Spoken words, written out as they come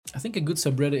think a good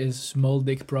subreddit is small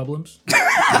dick problems.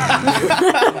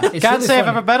 Can't say I've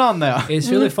ever been on there. It's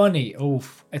really funny. Oh,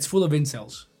 it's full of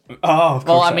incels. Oh, of course.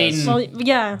 Well, I it mean, is. Well,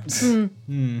 yeah.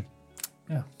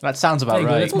 that sounds about There you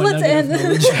go, right. that's my Let's nugget of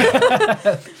end.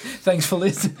 knowledge. Thanks for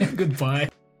listening. Goodbye.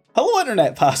 Hello,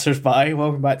 internet passers-by.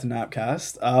 Welcome back to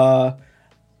Napcast.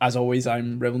 As always,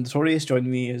 I'm Rebel Notorious. Joining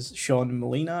me is Sean and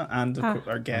Melina, and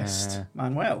our guest,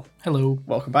 Manuel. Hello.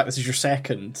 Welcome back. This is your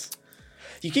second.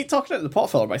 You keep talking at the pot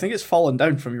filler, but I think it's fallen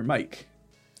down from your mic.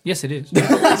 Yes, it is.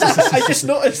 I just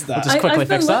noticed that. Just quickly I've been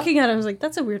fix that. looking at it. I was like,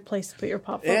 that's a weird place to put your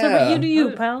pop filter. Yeah. But you do you,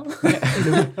 pal.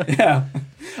 Yeah.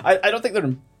 I don't think they're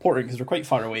important because we're quite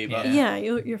far away, but... Yeah,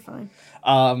 you're fine.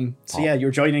 So yeah,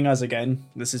 you're joining us again.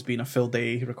 This has been a full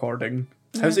day recording.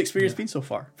 How's the experience been so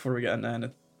far? Before we get into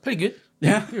it? Pretty good.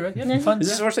 Yeah. You're right. Yeah, fun. Is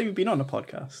this the first time you've been on a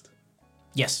podcast?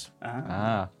 Yes.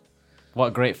 Ah, what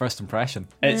a great first impression.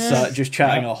 It's just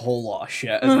chatting a whole lot of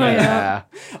shit, isn't it? Yeah.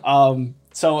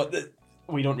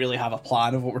 We don't really have a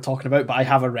plan of what we're talking about, but I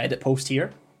have a Reddit post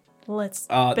here. Let's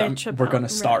that bitch we're about going to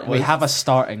start Reddit. with. We have a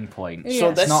starting point. Yeah. So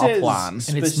It's this not a is plan.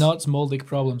 And it's not small dick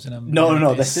problems. And I'm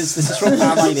No. This is from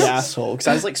Am I the Asshole? Because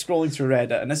I was like scrolling through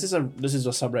Reddit, and this is a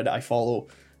subreddit I follow,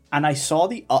 and I saw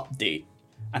the update,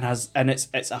 and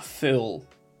it's a full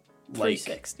like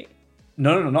 360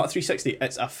 no, not 360.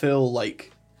 It's a full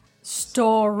like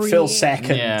story. full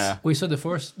second. Yeah. Wait, so the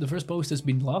first post has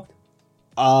been locked?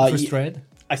 Ye- First thread?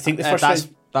 I think the first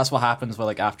That's what happens with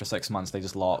like after 6 months they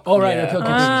just lock. Oh, right. Yeah. Okay.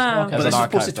 Ah. Okay. but As this an was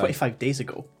posted archive 25 days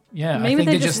ago. Yeah, Maybe I think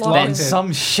they they just just locked locked Then it.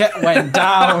 some shit went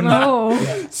down.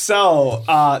 No. So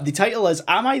the title is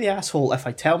 "Am I the asshole if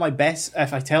I tell my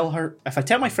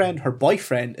friend her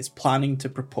boyfriend is planning to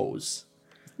propose?"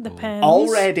 Depends.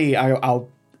 Already, I'll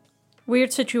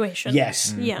Weird situation.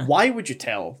 yes. Yeah. Why would you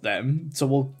tell them? So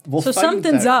we'll So find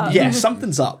something's out. up. Yeah,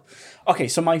 something's up. Okay,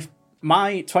 so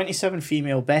my 27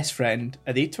 female best friend,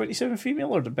 are they 27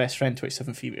 female or the best friend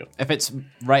 27 female? If it's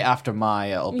right after my,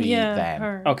 it'll be Yeah. them.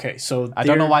 her. Okay, so I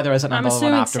don't know they're- why there isn't I'm another one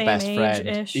assuming after same best friend.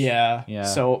 age-ish. Yeah. Yeah.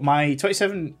 So my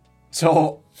 27.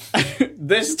 So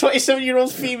this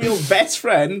 27-year-old female best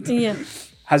friend Yeah.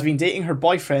 has been dating her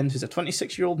boyfriend, who's a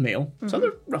 26-year-old male, so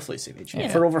they're roughly the same age, Yeah.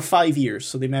 for over 5 years.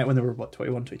 So they met when they were,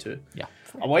 21, 22. Yeah.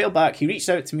 A while back, he reached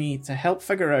out to me to help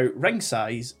figure out ring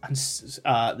size and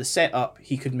the setup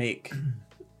he could make,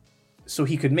 so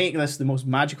he could make this the most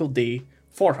magical day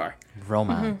for her.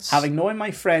 Romance. Having known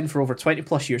my friend for over 20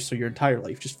 plus years, so your entire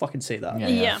life, just fucking say that. Yeah.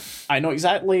 Yeah. I know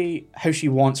exactly how she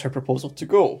wants her proposal to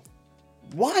go.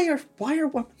 Why are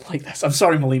women like this? I'm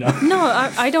sorry, Melina. No,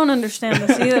 I don't understand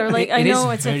this either. Like, I know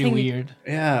is it's a very thing. weird.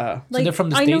 Yeah. So Like, they're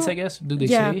from the I States, know- I guess? Do they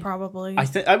Yeah, say? probably.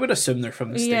 I would assume they're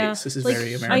from the States. This is like,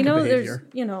 very American I know behavior.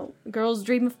 there's, girls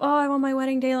dream of, I want my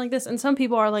wedding day like this. And some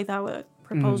people are like that with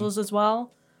proposals as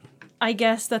well. I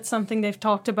guess that's something they've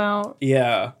talked about.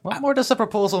 Yeah. What more does the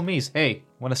proposal mean? Hey,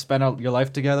 want to spend your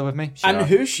life together with me? And Sure.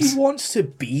 who she wants to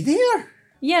be there?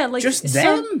 Yeah, like Just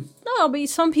some- them? No, but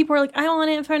some people are like, I want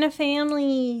it in front of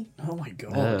family. Oh my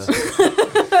god.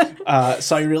 Ugh.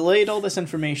 So I relayed all this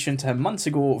information to him months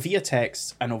ago via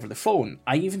text and over the phone.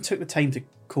 I even took the time to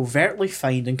covertly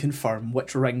find and confirm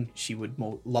which ring she would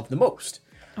love the most.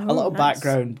 A little nice.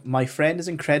 background: my friend is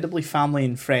incredibly family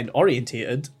and friend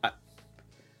orientated. Aye.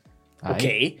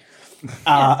 Okay.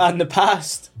 And in the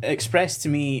past expressed to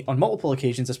me on multiple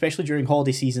occasions, especially during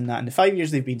holiday season, that in the 5 years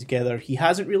they've been together, he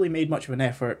hasn't really made much of an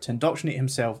effort to indoctrinate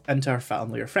himself into her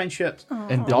family or friendships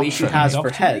the way she has for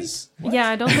Indoctrinate? his. Yeah,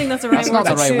 I don't think that's the right That's word. not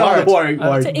the right to- word. Not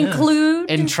the word. To include.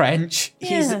 Entrench.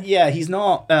 He's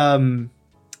not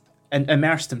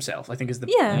immersed himself, I think is the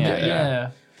Yeah. Yeah.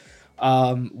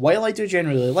 While I do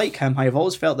generally like him, I have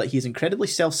always felt that he's incredibly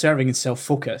self-serving and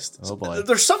self-focused. Oh, boy.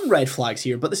 There's some red flags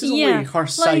here, but this is Yeah, only her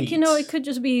side. like, it could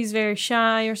just be he's very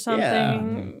shy or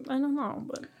something. I don't know,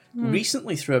 but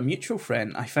Recently, through a mutual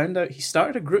friend, I found out he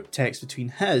started a group text between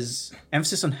his,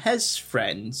 emphasis on his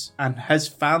friends, and his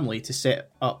family to set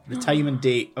up the time and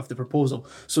date of the proposal.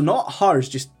 So not hers,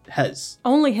 just his.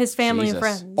 only his family Jesus. and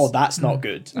friends. Oh, that's not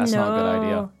good. That's not a good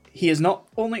idea. He has not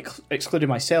only excluded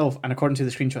myself, and according to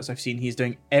the screenshots I've seen, he's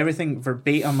doing everything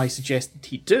verbatim I suggested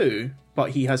he do,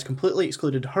 but he has completely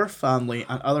excluded her family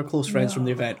and other close friends from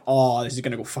the event. Oh, this is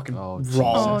going to go fucking Oh,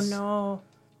 wrong. Oh Jesus. no.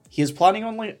 He is planning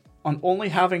on only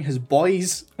having his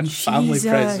boys and family Jesus.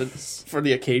 present for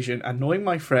the occasion, and knowing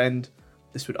my friend,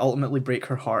 this would ultimately break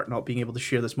her heart not being able to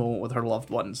share this moment with her loved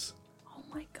ones. Oh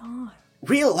my god.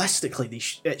 Realistically,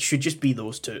 it should just be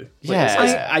those two. Like,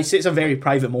 Yeah. I say it's a very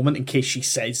private moment in case she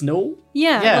says no.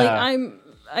 Yeah, Yeah. like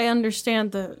I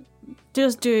understand the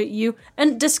just do it you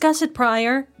and discuss it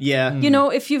prior. Yeah. You know,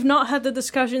 if you've not had the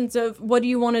discussions of what do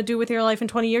you want to do with your life in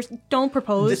 20 years, don't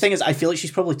propose. The thing is, I feel like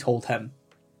she's probably told him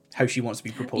how she wants to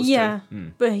be proposed yeah,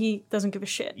 to. but he doesn't give a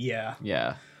shit. Yeah.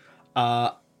 Yeah.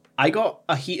 I got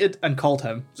heated and called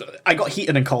him. So I got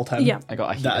heated and called him. Yeah. I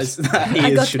got a That heated. is that I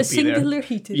is got should a be there. singular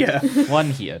heated. Yeah. One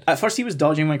heated. At first he was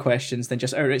dodging my questions, then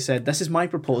just outright said, "This is my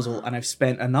proposal and I've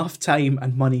spent enough time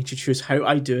and money to choose how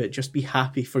I do it. Just be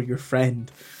happy for your friend.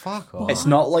 Fuck off. It's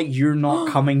not like you're not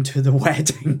coming to the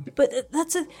wedding." But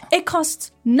it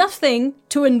costs nothing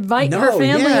to invite her No,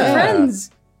 family yeah. and friends.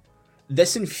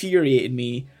 This infuriated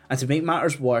me, and to make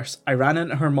matters worse, I ran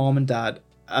into her mom and dad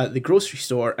at the grocery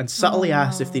store and subtly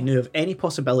asked if they knew of any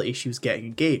possibility she was getting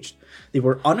engaged. They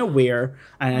were unaware,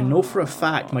 and I know for a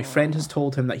fact my friend has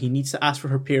told him that he needs to ask for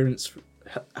her parents,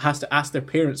 has to ask their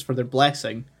parents for their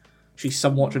blessing. She's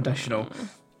somewhat traditional.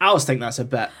 I always think that's a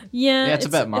bit. Yeah, Yeah, it's a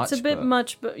bit much, It's a bit but-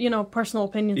 much, but you know, personal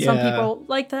opinion. Some Yeah. people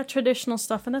like that traditional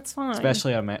stuff, and that's fine.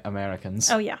 Especially Americans.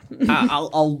 Oh yeah.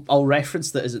 I'll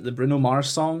reference that. Is it the Bruno Mars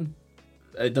song?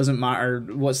 It doesn't matter.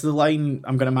 What's the line?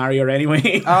 I'm gonna marry her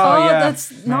anyway. Oh, yeah.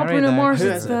 that's not Marry Bruno that. Mars. Who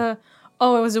It's is the.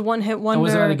 Oh, it was a one-hit That wonder.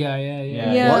 was another guy. Yeah.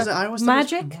 Yeah. Yeah. Was it? I always thought it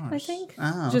was Magic, Bruno I Mars. think.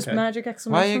 Ah, Just okay. magic Why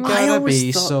exclamation you mark. I gotta always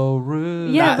be thought- so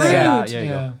rude? Yeah, That's it. yeah, rude. there you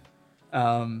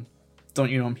go. Don't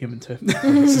you know I'm human too?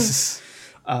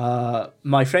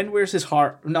 My friend wears his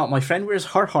heart. No, my friend wears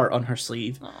her heart on her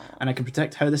sleeve, and I can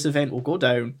predict how this event will go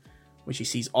down when she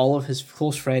sees all of his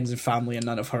close friends and family and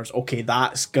none of hers. Okay,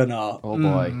 that's gonna. Oh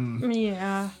boy.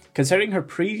 Yeah. Considering her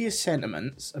previous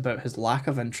sentiments about his lack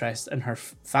of interest in her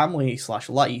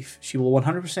family/life, she will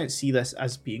 100% see this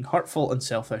as being hurtful and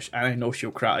selfish, and I know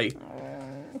she'll cry.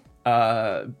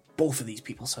 Both of these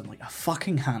people sound like a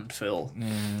fucking handful.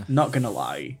 Not gonna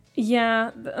lie.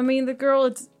 Yeah, I mean, the girl,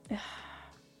 it's.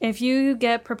 If you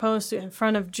get proposed to in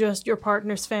front of just your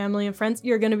partner's family and friends,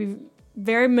 you're going to be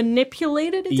very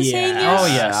manipulated into saying Yeah. yes. Oh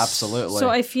yeah, absolutely. So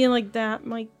I feel like that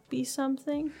might be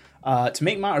something. To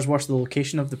make matters worse, the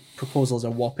location of the proposal is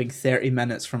a whopping 30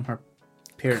 minutes from her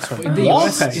parents' home. In the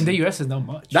US, it's not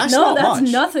much. That's No, not that's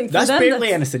much. nothing for That's them,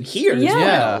 barely that's- anything here. Yeah. As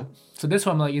yeah. well. So that's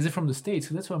why I'm like, is it from the States?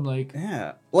 So that's why I'm like,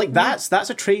 Yeah. Like that's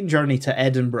a train journey to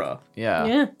Edinburgh Yeah.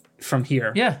 Yeah. from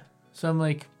here. yeah. So I'm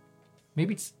like,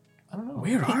 maybe it's, I don't know.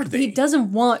 Where are they? He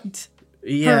doesn't want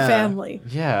Yeah. her family.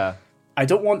 Yeah. I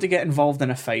don't want to get involved in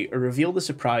a fight or reveal the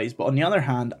surprise, but on the other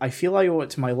hand, I feel I owe it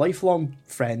to my lifelong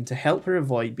friend to help her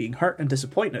avoid being hurt and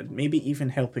disappointed, maybe even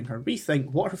helping her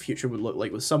rethink what her future would look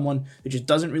like with someone who just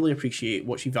doesn't really appreciate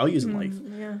what she values in life.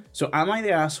 Yeah. So am I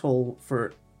the asshole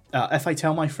for if I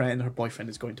tell my friend her boyfriend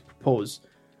is going to propose?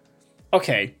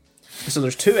 Okay, so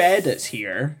there's two edits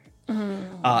here.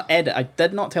 Edit, I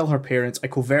did not tell her parents. I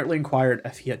covertly inquired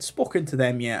if he had spoken to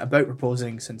them yet about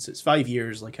proposing since it's 5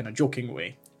 years, like in a joking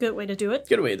way. Good way to do it.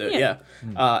 Good way to do it, Yeah.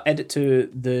 yeah. Edit to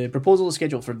the proposal is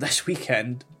scheduled for this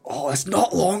weekend. Oh, it's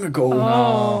not long ago.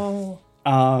 Oh.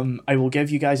 I will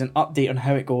give you guys an update on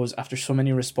how it goes after so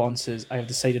many responses. I have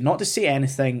decided not to say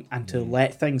anything and to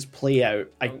let things play out.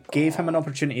 I gave him an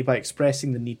opportunity by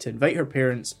expressing the need to invite her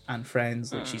parents and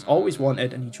friends like she's always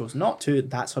wanted, and he chose not to.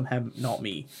 That's on him, not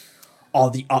me. Oh,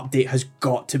 the update has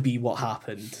got to be what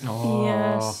happened. Oh.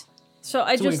 Yes. So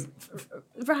I So just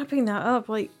wrapping that up,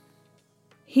 like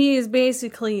he is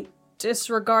basically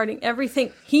disregarding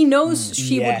everything he knows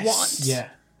she Yes. would want. Yeah.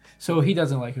 So he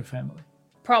doesn't like her family.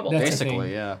 Probably. That's the Basically,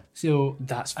 thing. yeah. So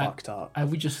That's fucked up. I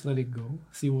would just let it go,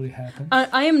 see what happens.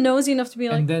 I am nosy enough to be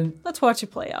like, and then let's watch it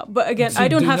play out. But again, so I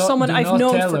don't do have not- someone do I've not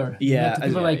known tell for. her. Yeah,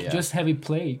 People like yeah. just have it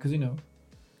play because Yeah,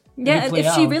 Let it and play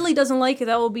if she out. really doesn't like it,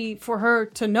 that will be for her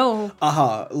to know.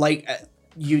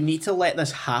 You need to let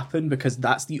this happen because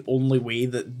that's the only way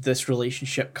that this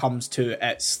relationship comes to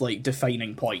its like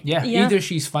defining point. yeah, Yeah. either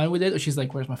she's fine with it or she's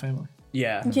like, where's my family?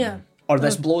 Yeah. Yeah. Or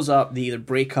this blows up, they either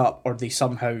break up or they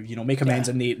somehow, make amends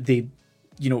and they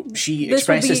she This will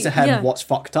expresses be- to him yeah. what's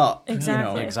fucked up.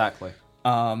 Exactly. Exactly.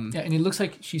 Yeah, and it looks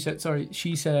like she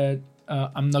said,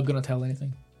 I'm not gonna tell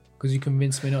anything because you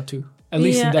convinced me not to. At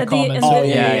least Yeah, in that at the- comment. in Oh, the-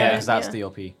 yeah, Yeah, because that's yeah. the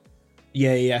OP.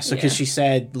 Yeah. So because Yeah. she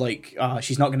said like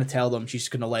she's not going to tell them, she's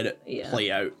going to let it Yeah.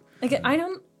 play out. Again, I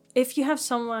don't. If you have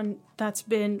someone that's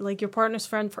been like your partner's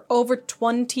friend for over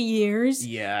 20 years,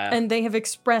 Yeah. and they have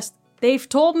expressed, they've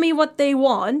told me what they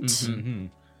want, Mm-hmm.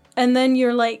 and then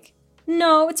you're like,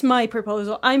 no, it's my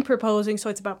proposal. I'm proposing, so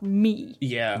it's about me.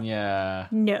 yeah. Yeah.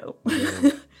 No.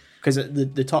 because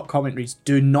the top comment reads,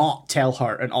 "Do not tell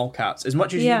her," in all caps. As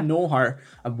much as Yeah. you know her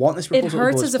and want this proposal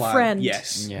hurts to go as a planned, friend.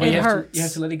 yes. Yeah. But It you have hurts. To, you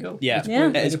have to let it go. Yeah. Yeah.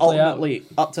 It is Play out. ultimately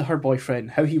up to her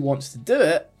boyfriend how he wants to do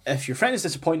it. If your friend is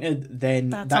disappointed, then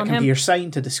That's that on can him. be your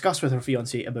sign to discuss with her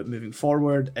fiance about moving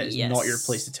forward. It's Yes. not your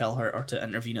place to tell her or to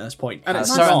intervene at this point. And At a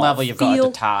it's certain not. level, you've got to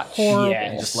Feel detach horrible.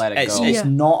 and just let it it's, go. It's Yeah.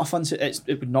 not a fun.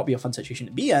 It would not be a fun situation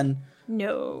to be in,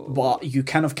 No. but you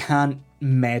kind of can't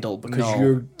meddle because No.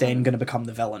 you're then going to become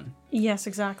the villain. Yes,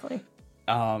 exactly.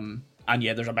 And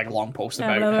yeah, there's a big long post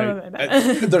Blah, about blah, how blah,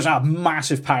 blah, blah. there's a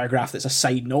massive paragraph that's a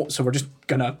side note, so we're just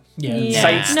gonna Yeah.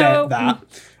 sidestep No. that,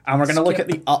 and we're gonna look at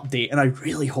Skip. the update. And I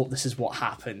really hope this is what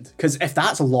happened, because if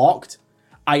that's locked,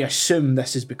 I assume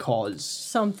this is because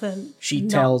Something. she not-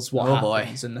 tells what Oh, boy.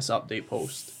 happens in this update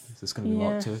post. Is this going to be Yeah.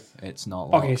 locked too? It's not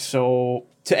locked. Okay, so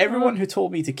to everyone who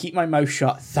told me to keep my mouth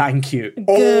shut, thank you.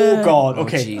 Oh Good. God. Oh,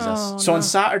 Okay. Jesus. Oh, So no. on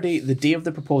Saturday, the day of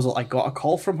the proposal, I got a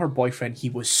call from her boyfriend. He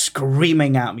was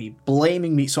screaming at me,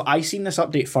 blaming me. So I seen this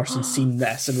update first and seen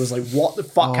this and was like, what the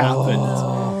fuck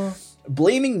happened?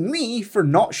 Blaming me for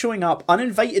not showing up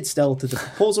uninvited still to the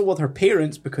proposal with her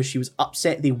parents because she was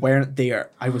upset they weren't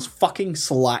there. I was fucking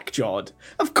slack-jawed.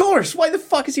 Of course, why the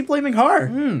fuck is he blaming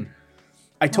her?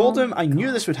 I told him I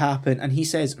knew this would happen, and he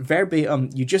says verbatim,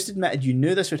 "You just admitted you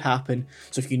knew this would happen,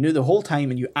 so if you knew the whole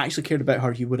time and you actually cared about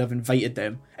her, you would have invited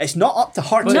them. It's not up to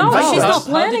her to No, invite she's them." not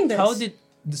planning How this. did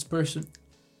this person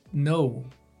know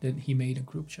that he made a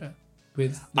group chat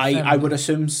with the I family? would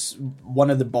assume one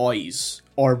of the boys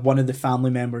or one of the family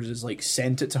members is like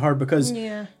sent it to her because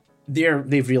Yeah.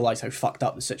 they've realized how fucked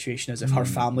up the situation is if her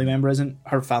family member isn't,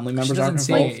 her family members aren't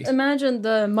doesn't involved. say. Imagine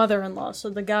the mother-in-law,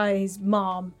 so the guy's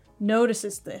mom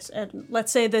notices this, and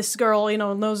let's say this girl,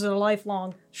 knows her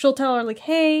lifelong. She'll tell her like,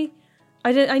 "Hey,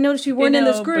 I noticed you weren't in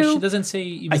this But group." she doesn't say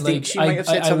even I like, think she might have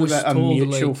said something was about a told,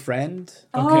 mutual like, friend.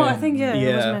 Oh, Okay. I think it was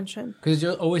Yeah. mentioned. because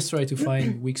you always try to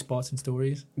find weak spots in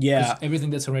stories. 'Cause Yeah.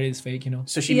 everything that's already is fake,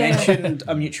 So she Yeah. mentioned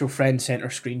a mutual friend sent her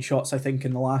screenshots, I think,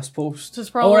 in the last post. This is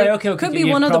probably right, okay, could be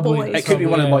yeah, one of the probably. boys. It could be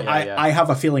one of the boys. Yeah, yeah. I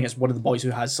have a feeling it's one of the boys who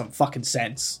has some fucking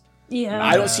sense. Yeah,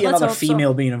 I don't see let's another hope so.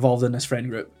 female being involved in this friend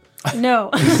group. No,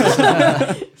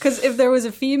 because if there was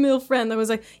a female friend that was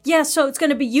like, "Yeah, so it's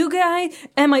gonna be you guys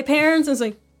and my parents," I was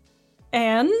like,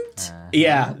 "And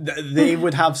Yeah, they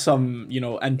would have some,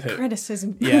 input.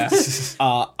 criticism." Yeah.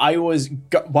 I was...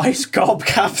 Why is gob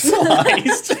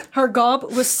capitalized? Her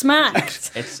gob was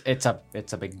smacked. It's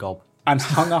a big gob. And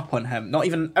hung up on him. Not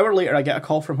even an hour later, I get a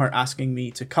call from her asking me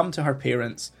to come to her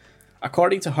parents.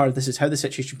 According to her, this is how the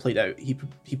situation played out.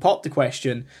 He popped the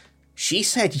question. She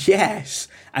said yes,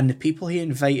 and the people he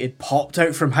invited popped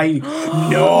out from hiding.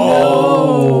 No!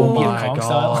 Oh Viet my Cong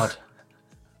style. god.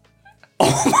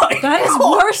 Oh my That is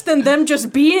worse than them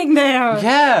just being there.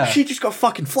 Yeah. She just got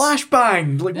fucking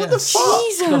flashbanged. Like, what the fuck?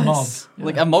 Jesus. The mob.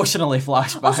 Like emotionally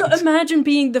flashback. Also, imagine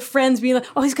being the friends being like,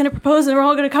 "Oh, he's gonna propose, and we're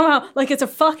all gonna come out like it's a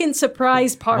fucking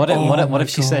surprise party." What if, what if, Oh what my if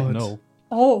she said God. no?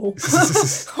 Oh,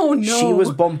 oh no! She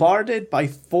was bombarded by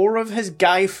 4 of his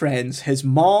guy friends, his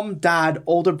mom, dad,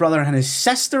 older brother, and his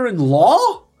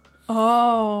sister-in-law.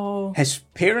 Oh. His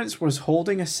parents was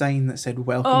holding a sign that said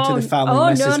 "Welcome Oh, to the family,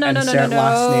 oh, Mrs. no, Insert no.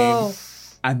 last name."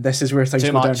 And this is where things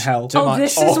Too go much. downhill. Too Oh, much.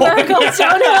 this is where it goes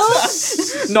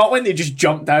downhill. Not when they just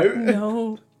jumped out.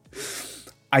 No.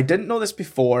 I didn't know this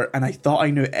before, and I thought I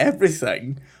knew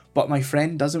everything. But my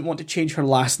friend doesn't want to change her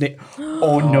last name.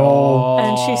 Oh no!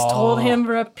 And she's told him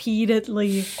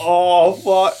repeatedly. Oh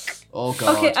fuck! Oh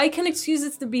god. Okay, I can excuse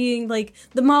it to being like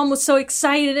the mom was so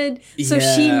excited, so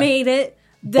she Yeah. made it.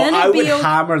 But Then I it'd would be okay.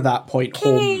 hammer that point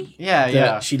home. Yeah, That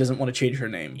yeah. she doesn't want to change her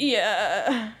name.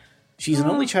 Yeah. She's an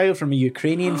only child from a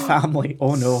Ukrainian family.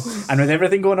 Oh no! And with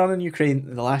everything going on in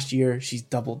Ukraine the last year, she's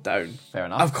doubled down. Fair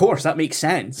enough. Of course, that makes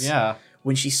sense. Yeah.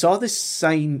 When she saw this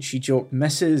sign, she joked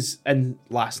Mrs. and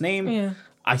last name. Yeah.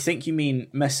 I think you mean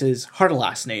Mrs. her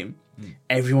last name.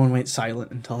 Everyone went silent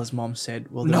until his mom said,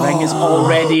 "Well, the ring is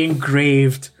already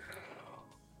engraved."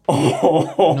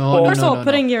 Oh, No, First no, of all, no,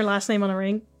 putting your last name on a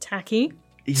ring, tacky.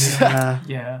 yeah.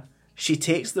 Yeah. She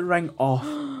takes the ring off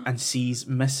and sees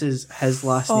Mrs. his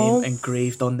last Oh. name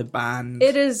engraved on the band.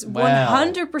 It is Well.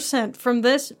 100% from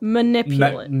this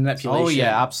manipulate. Manipulation. Oh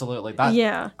yeah, absolutely. That,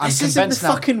 Yeah. I'm This isn't the convinced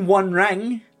now. fucking one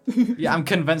ring. Yeah, I'm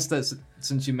convinced that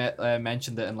since you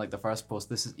mentioned it in like the first post,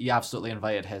 this is he absolutely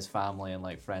invited his family and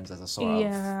like friends as a sort of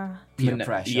Yeah. peer Mani-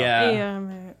 pressure. Yeah. Yeah,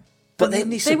 mate. But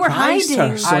then they They were surprised her,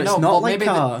 hiding. so I it's know, not but like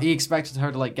maybe a... he expected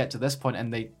her to like get to this point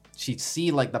and she'd see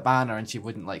like the banner and she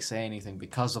wouldn't like say anything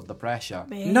because of the pressure.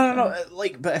 No.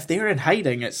 Like, but if they're in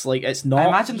hiding, it's like it's not. I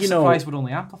imagine the you know. surprise would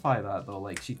only amplify that though.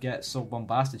 Like she'd get so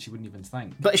bombasted she wouldn't even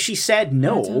think. But she said I don't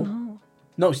no. know.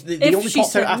 No, they If only she popped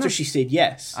out said after no. she said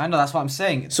yes. I know, that's what I'm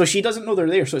saying. So she doesn't know they're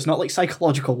there, so it's not like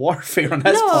psychological warfare on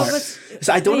his No, part. but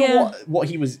So I don't yeah. know what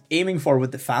he was aiming for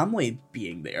with the family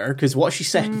being there, because what she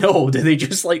said no, did they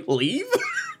just like leave?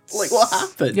 Like what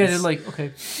happened? Yeah, they're like,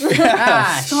 okay.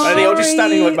 Are they all just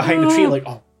standing like behind the tree, Sorry. like,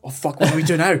 oh fuck, what do we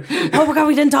do now? Oh my god,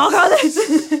 we didn't talk about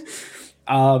this.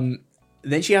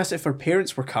 Then she asked if her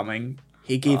parents were coming.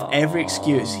 He gave every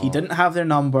excuse. He didn't have their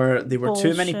number. There were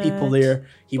too many people Bullshit. there.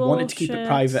 He wanted to keep it Bullshit.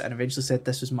 private and eventually said,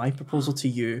 this was my proposal to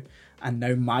you. And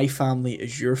now my family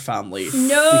is your family. No.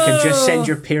 You can just send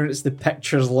your parents the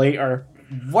pictures later.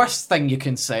 Worst thing you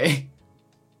can say.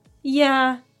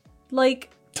 Yeah,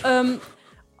 like,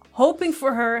 hoping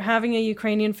for her having a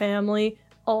Ukrainian family,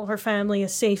 all her family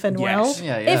is safe and well. Yes.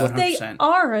 Yeah, yeah. If they 100%.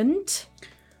 aren't,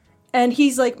 and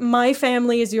he's like, my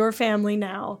family is your family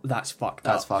now, That's fucked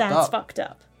That's up. fucked that's up. fucked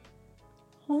up.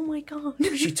 Oh my god.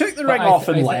 She took the But ring off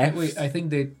and I left. Wait, I think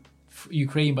they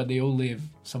Ukraine, but they all live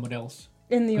somewhere else.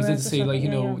 In the US. Because they or say like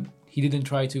something, he didn't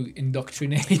try to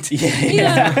indoctrinate.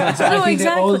 Yeah. So I No, think they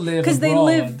all exactly. live Because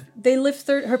abroad. they live.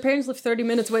 Her parents live 30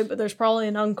 minutes away, but there's probably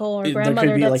an uncle or There grandmother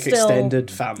could be that's like still.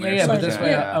 extended family. Yeah, or yeah, but something. that's why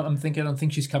Yeah. I'm thinking. I don't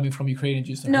think she's coming from Ukraine and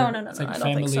just No, her. no, no, It's no. like I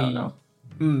don't think so. family- No.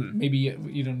 Maybe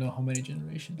you don't know how many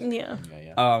generations. Yeah.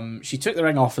 She took the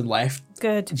ring off and left.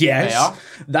 Good. Yes. Yeah.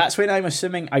 That's when I'm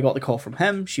assuming I got the call from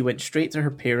him. She went straight to her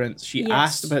parents. She Yes.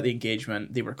 asked about the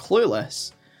engagement. They were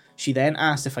clueless. She then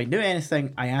asked if I knew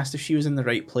anything. I asked if she was in the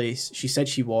right place. She said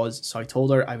she was, so I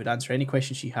told her I would answer any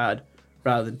questions she had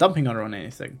rather than dumping on her on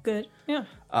anything. Good. Yeah.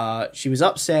 She was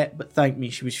upset but thanked me.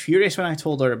 She was furious when I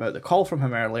told her about the call from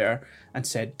him earlier and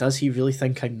said, does he really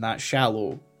think I'm that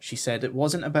shallow? She said it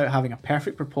wasn't about having a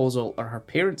perfect proposal or her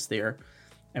parents there.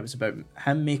 It was about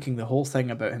him making the whole thing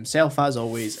about himself as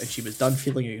always, and she was done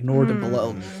feeling ignored and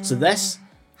belittled. So this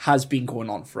has been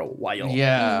going on for a while.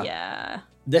 Yeah. Yeah.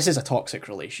 This is a toxic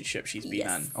relationship she's been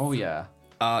Yes. in. Oh, yeah.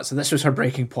 So this was her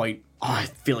breaking point. Oh, I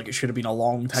feel like it should have been a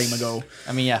long time ago.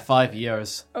 I mean, yeah, 5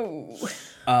 years. Oh.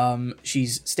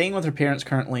 She's staying with her parents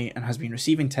currently and has been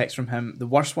receiving texts from him. The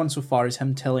worst one so far is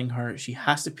him telling her she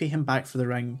has to pay him back for the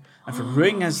ring and for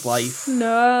ruining his life.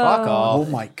 No. Fuck Oh off.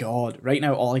 my god. Right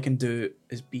now all I can do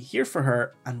is be here for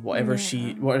her, and whatever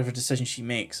decision she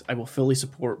makes, I will fully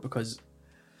support, because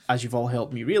as you've all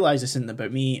helped me realize, this isn't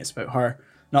about me, it's about her.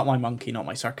 Not my monkey, not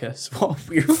my circus. What a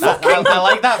weird fucking I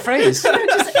like that phrase.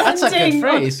 That's a good Ending.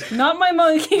 phrase. Not my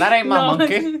monkey. That ain't my Not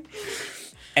monkey.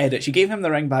 edit. She gave him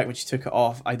the ring back when she took it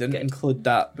off. I didn't include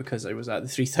that because I was at the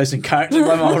 3,000 character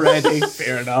limit already.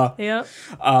 Fair enough. Yep.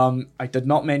 I did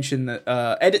not mention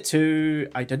that. Edit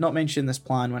 2, I did not mention this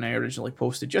plan when I originally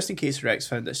posted, just in case Rex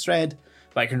found this thread.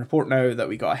 But I can report now that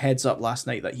we got a heads up last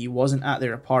night that he wasn't at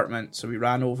their apartment, so we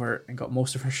ran over and got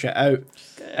most of her shit out.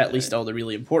 At least all the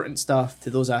really important stuff. To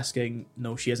those asking,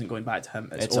 no, she isn't going back to him.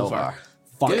 It's over.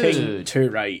 Fucking Good. too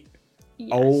right.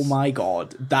 Yes. Oh my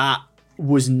god. That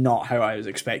was not how I was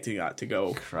expecting that to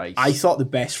go. Christ. I thought the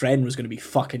best friend was going to be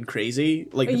fucking crazy.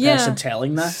 Like the Yeah. person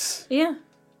telling this. Yeah.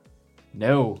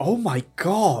 No. Oh my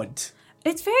god.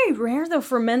 It's very rare though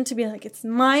for men to be like, it's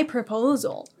my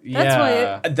proposal. That's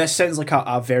why it, This sounds like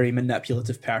a very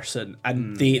manipulative person,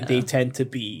 and they tend to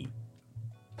be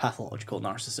pathological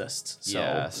narcissists. So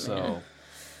yeah, so.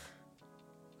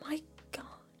 my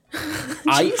god.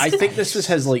 I think this was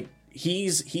his, like,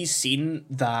 he's seen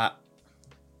that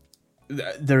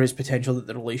there is potential that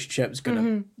the relationship is going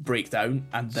to break down,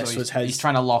 and this So was he's his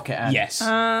trying to lock it in. yes.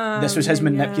 This was his yeah.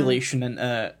 manipulation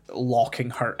into locking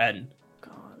her in.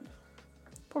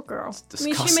 Poor girl. I mean, she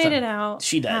disgusting. made it out.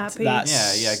 She did. Happy.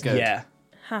 That's, Yeah, good. Yeah.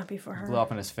 Happy for her. Blew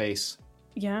up in his face.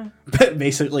 Yeah. But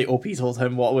basically, OP told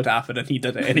him what would happen, and he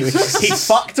did it anyway. He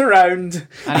fucked around,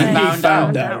 And he found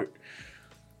found out. out.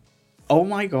 Oh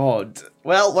my god.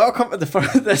 Well, welcome to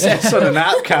this episode of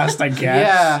Napcast, I guess.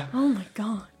 Yeah. Oh my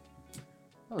god.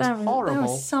 That was horrible. That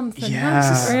was something.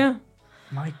 Yeah. Yeah.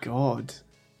 My god.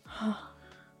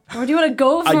 Where do you want to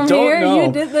go I from don't here? know.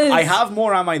 You did this. I have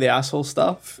more Am I the Asshole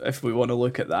stuff, if we want to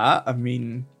look at that. I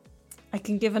mean, I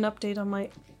can give an update on my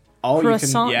oh,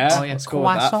 Croissant. you can, yeah, Oh, yeah, let's go with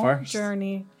that croissant first.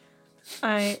 journey.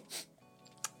 I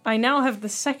now have the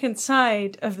second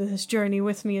side of this journey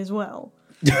with me as well.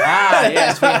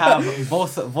 Yes, we have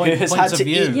both Who has had points to of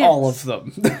view. eat Yes. all of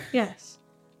them. Yes.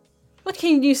 What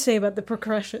can you say about the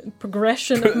progression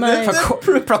of my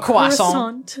Croissant.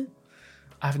 croissant?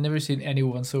 I've never seen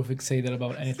anyone so fixated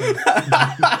about anything.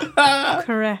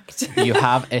 Correct. You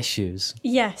have issues.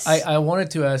 Yes. I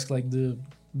wanted to ask like the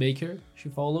baker she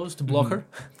follows to block her.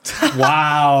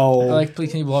 Wow. Like,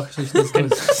 please can you block her so she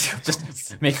doesn't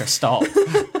Just make her stop.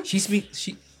 She's be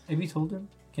she have you told her?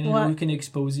 What? we can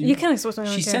expose you. You can expose me. I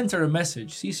don't She care. sent her a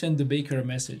message. She sent the baker a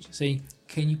message saying,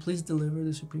 "Can you please deliver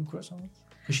the supreme croissant?"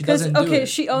 Because she Because doesn't do it.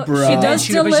 she Bruh. does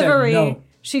She never said delivery. no.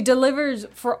 She delivers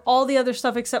for all the other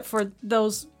stuff except for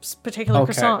those particular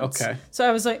Okay, croissants. okay. So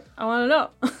I was like, I want to know.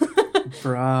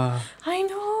 Bruh. I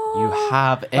know. You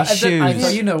have But I issues.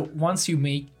 thought, you know, once you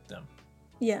make them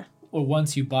Yeah. or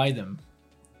once you buy them,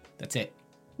 that's it.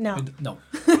 No. No.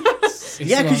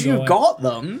 Yeah, because you got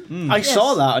them. I Yes.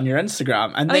 saw that on your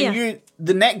Instagram, and Oh, then yeah.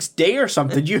 the next day or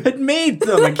something, you had made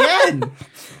them again.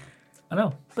 I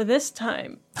know. But this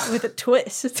time with a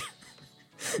twist.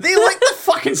 They look the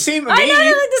fucking same to I me. know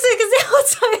you like to say because the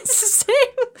outside is the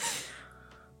same.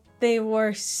 They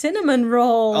were cinnamon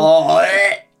roll Oh,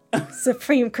 eh.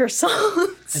 supreme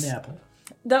croissants. An apple.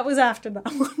 That was after that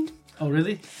one. Oh,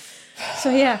 really?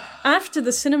 So yeah, after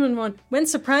the cinnamon one went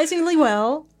surprisingly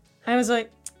well, I was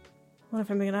like, what if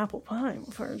I make an apple pie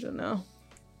version now?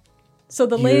 So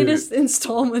the latest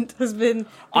installment has been the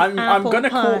I'm apple gonna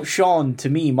pie. quote Sean to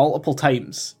me multiple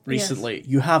times recently.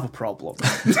 You have a problem.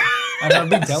 I've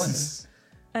been telling her.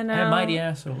 And I might now, the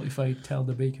asshole if I tell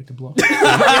the baker to block.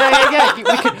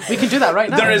 yeah. We can do that right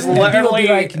now. There is And people will literally be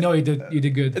like, no, you did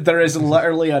good. there is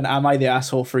literally an "Am I the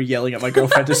asshole for yelling at my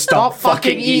girlfriend to stop, Stop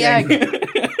fucking fucking eating?"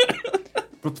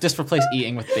 Just replace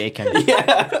eating with bacon.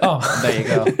 Oh, There you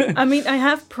go. I mean, I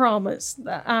have promised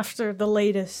that after the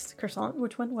latest croissant,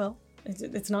 which went well,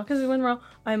 it's not because it went wrong,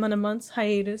 I'm on a month's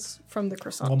hiatus from the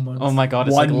croissant 1 month. Oh my god,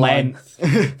 it's One like Lent.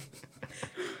 month.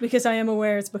 because I am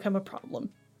aware it's become a problem.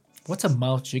 What's a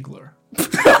mouth jiggler?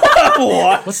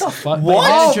 What? What the fuck? What? My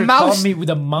manager Oh, mouse- called me with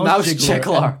a mouse, mouse jiggler,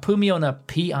 jiggler. and put me on a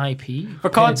PIP. For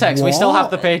context, we still have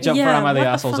the page up for Yeah, Am I the what the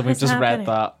Assholes, and fuck we've is just read happening?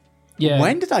 that. Yeah.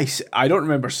 When did I don't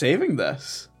remember saving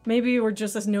this. Maybe you were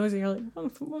just as nosy. You're like,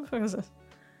 what the fuck is this?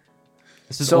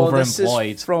 This is So overemployed.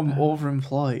 this is from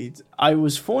overemployed. I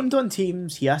was phoned on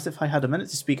Teams. He asked if I had a minute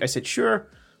to speak. I said sure.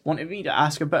 Wanted me to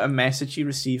ask about a message he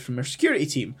received from our security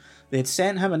team. They had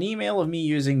sent him an email of me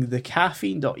using the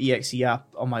caffeine.exe app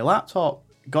on my laptop.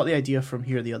 Got the idea from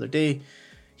here the other day.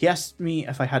 He asked me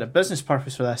if I had a business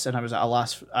purpose for this, and I was at a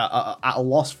loss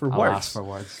for words. Alas for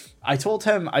words. I told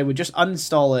him I would just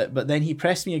uninstall it, but then he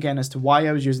pressed me again as to why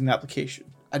I was using the application.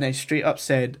 And I straight up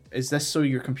said, "Is this so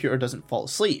your computer doesn't fall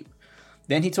asleep?"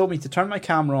 Then he told me to turn my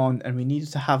camera on and we needed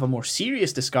to have a more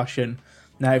serious discussion.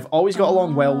 Now, I've always got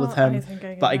along well with I him, think I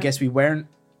get but I that. guess we weren't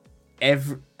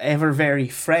ever very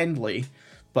friendly.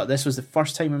 But this was the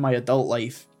first time in my adult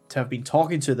life to have been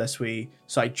talking to this way,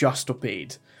 so I just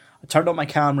obeyed. I turned on my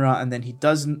camera and then he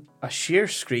does a share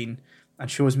screen and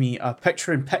shows me a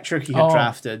picture-in-picture he had Oh.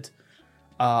 drafted,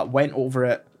 went over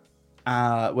it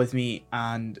with me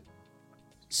and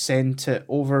sent it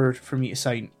over for me to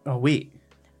sign. Oh, wait.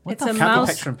 It's a Can't mouse.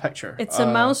 be picture-in-picture. It's a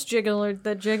mouse jiggler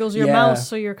that jiggles your yeah. mouse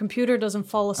so your computer doesn't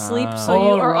fall asleep, so you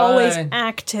Oh, are always right.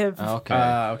 active. Okay.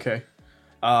 Okay.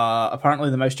 Apparently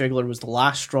the mouse jiggler was the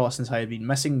last straw since I had been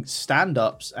missing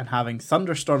stand-ups and having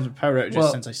thunderstorms and power outages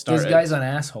Well, since I started. this guy's an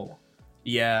asshole.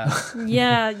 Yeah.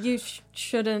 Yeah, you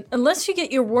shouldn't. Unless you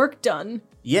get your work done,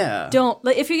 Yeah. don't.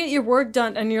 Like, if you get your work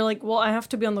done and you're like, well, I have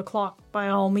to be on the clock, by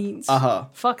all means. Uh-huh.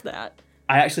 Fuck that.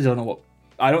 I actually don't know what...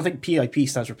 I don't think PIP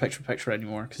stands for picture-in-picture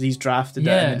anymore, because he's drafted it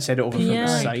and then sent it over from the Yeah.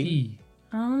 site. PIP.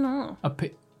 I don't know. A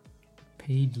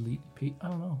paid lead. I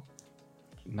don't know.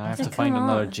 Now I have Like, to find come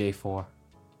another on. J4.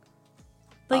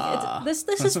 Like, this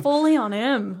is fully on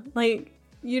him. Like,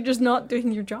 you're just not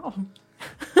doing your job.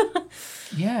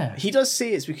 Yeah. He does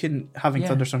say it's because having Yeah.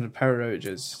 thunderstorms and power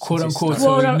outages. Quote since he unquote.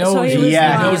 started. So he knows so he he's- was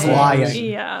Yeah, he's lying.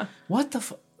 Yeah. What the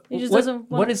fuck? He just what, doesn't want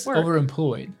what is work.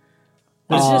 overemployed?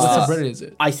 It's What's just- the Reddit is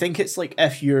it? I think it's like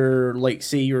if you're like,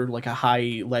 say you're like a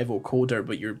high level coder,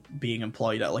 but you're being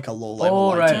employed at like a low level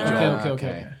Oh, right. IT Okay, job.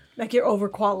 okay. Like, you're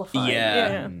overqualified.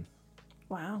 Yeah.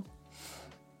 Wow.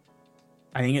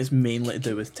 I think it's mainly to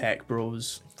do with tech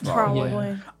bros.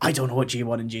 Probably. I don't know what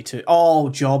J1 and J2. Oh,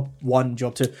 job 1,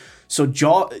 job 2. So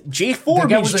J4 The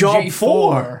guy means was a job J4.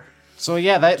 4. So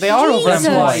yeah, they are Jesus.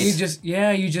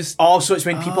 overemployed. You just. Oh, so it's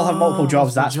when people have multiple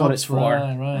jobs. the That's what it's jobs, for.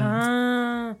 Right,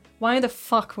 right. Why the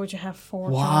fuck would you have 4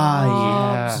 Why?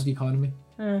 jobs? This is the economy.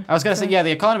 I was gonna say yeah,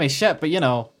 the economy's shit, but you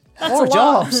know, That's 4 a lot.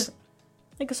 jobs.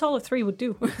 Like a solid 3 would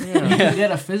do. You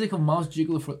get a physical mouse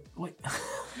jiggler for. Wait.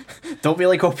 Don't be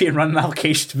like copy and run an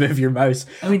application to move your mouse.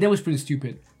 I mean, that was pretty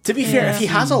stupid. To be fair, Yeah. if he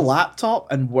has a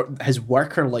laptop and his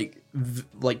worker like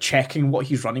checking what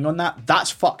he's running on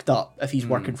that's fucked up. If he's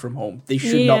working from home, they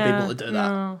should not be able to do that.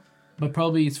 No. But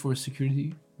probably it's for a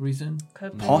security reason.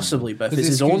 Could be. Possibly, but if 'Cause it's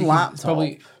his security- own laptop, It's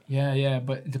probably, yeah,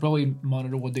 but they probably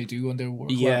monitor what they do on their work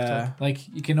Yeah. laptop. Like,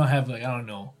 you cannot have, like, I don't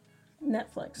know,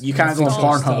 Netflix. You can't go on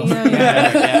Netflix. Pornhub.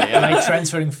 Yeah. Like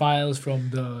transferring files from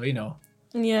the,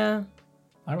 Yeah.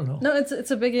 I don't know. No, it's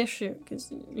a big issue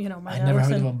because my I never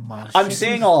heard of Allison- a mouse. I'm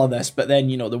saying all of this, but then,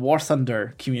 the War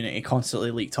Thunder community constantly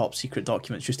leak top secret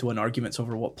documents just to win arguments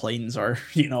over what planes are,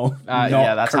 not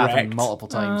Yeah, that's correct. happened multiple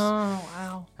times. Oh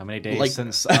wow. How many days Like-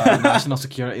 since national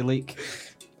security leak?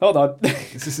 Hold on.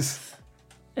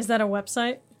 Is that a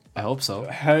website? I hope so.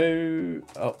 How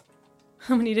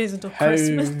many days until How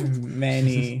Christmas?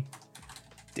 many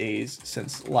days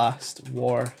since last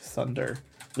War Thunder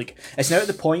leak? It's now at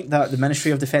the point that the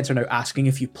Ministry of Defense are now asking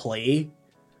if you play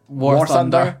War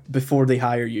Thunder before they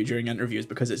hire you during interviews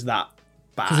because it's that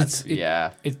bad. 'Cause it,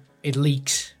 Yeah. it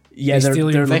leaks. Yeah, They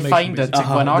steal your They information, find it basically. to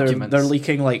win they're, arguments. they're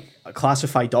leaking like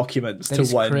classified documents That to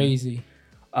is win. crazy.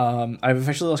 I've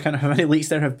officially lost count of how many leaks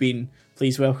there have been.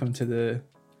 Please welcome to the.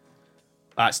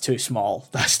 That's too small.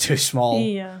 That's too small.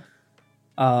 Yeah.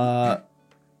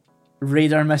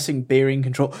 Radar missing bearing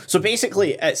control. So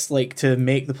basically, it's like to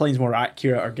make the planes more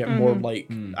accurate or get more like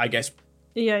I guess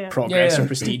Yeah. progress Yeah. or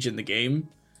prestige in the game.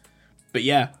 But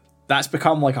yeah, that's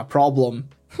become like a problem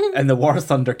in the War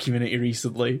Thunder community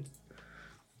recently.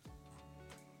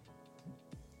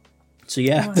 So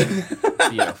yeah,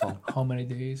 Beautiful. How many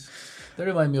days? That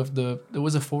remind me of there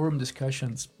was a forum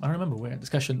discussions. I don't remember where.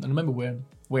 I remember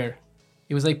where.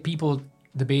 It was like people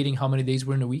debating how many days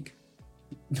were in a week.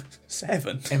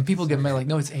 7. And people get mad like,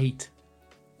 no, it's 8.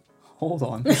 Hold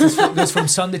on. It's from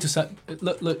Sunday to Sunday.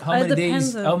 Look, how It many days?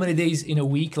 depends, How many days in a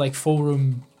week? Like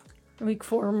forum. Week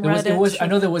 4 There Reddit. was. I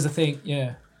know there was a thing.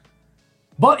 Yeah.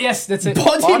 But yes, that's it.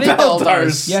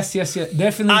 Bodybuilders. Yes,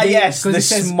 definitely. Ah, yes, 'cause the it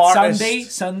says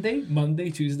smartest. Sunday, Monday,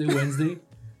 Tuesday, Wednesday,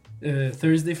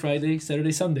 Thursday, Friday,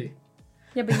 Saturday, Sunday.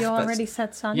 Yeah, but you already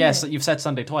said Sunday. Yes, you've said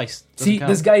Sunday twice. Doesn't See, count.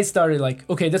 this guy started like,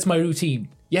 okay, that's my routine.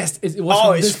 Yes, it was. Oh,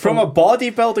 from it's this from a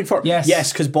bodybuilding form. Yes.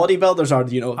 Yes, because bodybuilders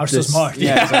are, Are so smart.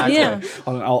 Yeah, exactly. Yeah.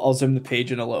 I'll zoom the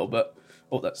page in a little bit.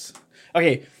 Oh, that's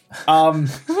okay. I'm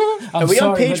Are we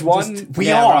on sorry, page but 1? just- We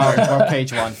Yeah, are. We're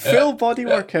page 1. Full body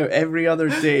workout every other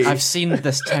day. I've seen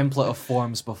this template of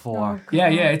forms before. Yeah,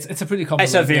 it's a pretty common.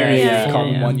 It's a like, very Yeah.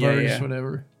 common one, verse, yeah.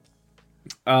 whatever.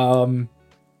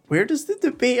 Where does the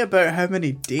debate about how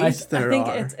many days I there I think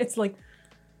are? it's like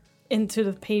into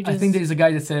the pages. I think there's a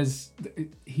guy that says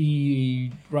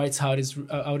he writes out his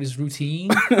routine.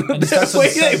 And he starts on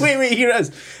wait, here it is.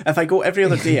 If I go every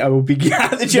other day, I will be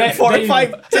at the gym There- 4 there to you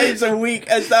 5 times a week.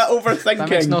 Is that overthinking? That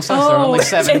makes no sense. There are Oh, only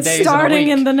 7 it's days starting in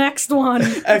a in week. the next one.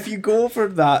 If you go over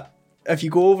that, if you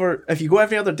go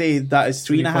every other day, that is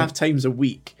 3.5 times a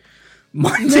week.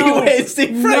 Monday, No. Wednesday,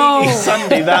 Friday, No.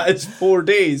 Sunday. That is 4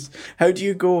 days. How do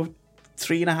you go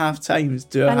 3.5 times?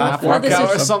 Do a I love half how this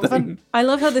workout is- or something? I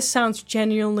love how this sounds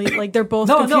genuinely like they're both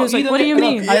No, confused. Like, either what do way, you look,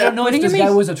 mean? I don't know What if do you this guy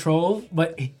mean? was a troll,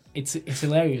 but it's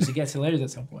hilarious. It gets hilarious at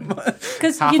some point.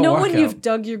 Because half you a know when workout. you've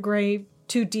dug your grave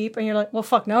too deep and you're like, well,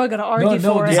 fuck, now I gotta argue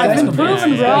no, for it. this I've guy's been proven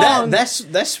confused. wrong.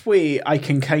 This way, I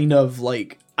can kind of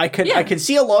like I can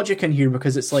see a logic in here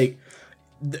because it's like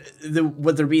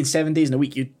with there being 7 days in a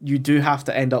week, you do have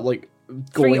to end up like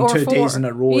 3 going or 2 4. days in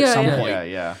a row Yeah, at some yeah. point.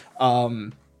 Yeah.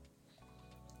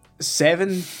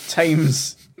 7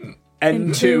 times in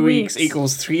 2 2 weeks weeks.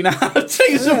 equals 3.5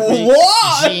 times.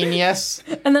 What? Genius.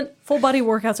 And then full body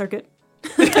workouts are good.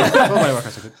 Full body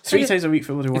workouts are good. 3 times a week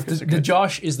for body The, workouts. the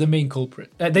Josh is the main culprit.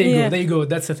 There you Yeah. go. There you go.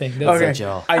 That's the thing. That's Okay,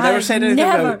 Joe. I never I've said anything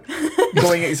never- about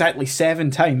going exactly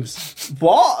 7 times.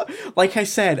 What? Like I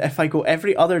said, if I go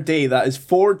every other day, that is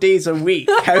 4 days a week.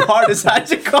 How hard is that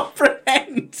to comprehend?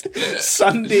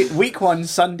 Sunday, week 1,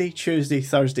 Sunday, Tuesday,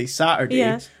 Thursday, Saturday.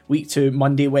 Yes. Week 2,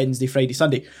 Monday, Wednesday, Friday,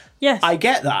 Sunday. Yes. I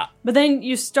get that. But then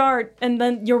you start, and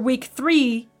then your week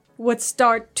 3 would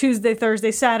start Tuesday,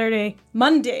 Thursday, Saturday,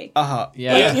 Monday.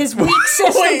 Yeah. Like his week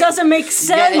system Wait. doesn't make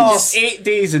sense. Oh, 8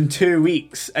 days in 2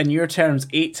 weeks. In your terms,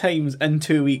 8 times in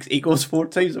 2 weeks equals 4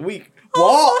 times a week.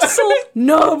 What? Also,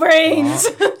 no brains.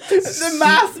 The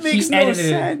math makes no edited it.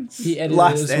 sense. He edited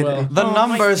Last it as edit. well. The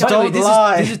numbers By the way, don't this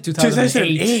lie. is 2008.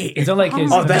 2008. It's not like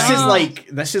his. Oh, this is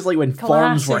God. like when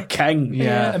forms were Classic. king.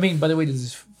 Yeah. I mean, by the way, this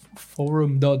is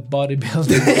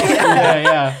forum.bodybuilding.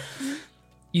 yeah.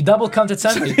 You double counted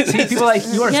Sunday. See, people are like,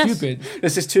 you are Yes. stupid.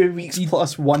 This is 2 weeks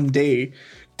plus 1 day.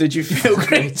 Did you feel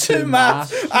great to to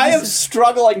math? math. I am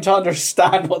struggling to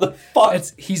understand what the fuck.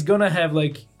 He's gonna have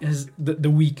like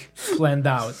the week planned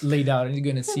out, laid out, and you're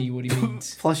gonna see what he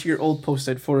means. Plus, your old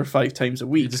posted 4 or 5 times a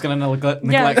week. You're just gonna neglect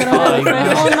Yeah, five.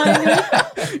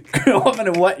 all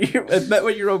night. Admit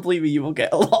what you're on believing, you will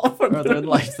get a lot of Rather than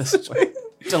like this.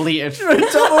 Deleted.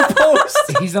 double post.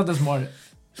 He's not the smart.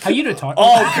 How you retarded?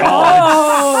 Oh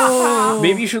god!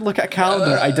 Maybe you should look at a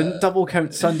calendar. I didn't double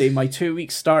count Sunday. My 2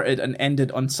 weeks started and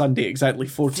ended on Sunday, exactly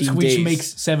 14 Which days.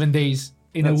 makes 7 days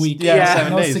in a week. yeah,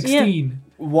 7 not days. 16.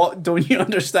 What don't you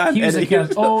understand? He was any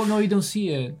like, of- oh no, you don't see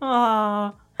it.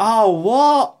 Aw. Oh,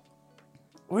 what?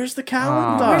 Where's the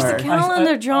calendar? Where's the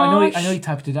calendar, Josh? I know he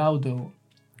typed it out though.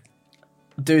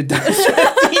 Dude, that's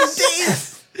 15 days.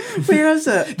 Where is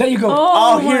it? There you go.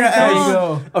 Oh, here my it is. There you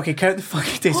God. go. Okay, count the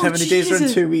fucking days. Oh, How many days are in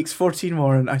Jesus. 2 weeks? 14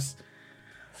 more. And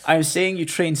I'm saying you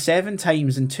train 7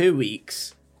 times in 2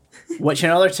 weeks, which in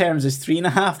other terms is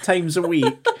 3.5 times a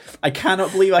week. I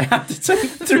cannot believe I had to type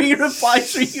 3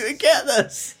 replies for you to get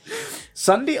this.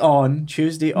 Sunday on,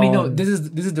 Tuesday I mean, no, on. this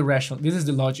is the rational. This is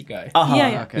the logic guy. Uh-huh. Yeah,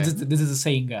 yeah. Okay. This is the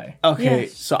saying guy. Okay, Yeah.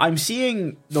 so I'm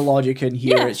seeing the logic in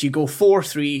here. Yeah. It's you go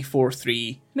 4-3,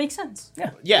 4-3. Makes sense.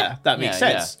 Yeah, that makes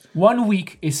Yeah, sense. 1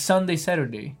 week is Sunday,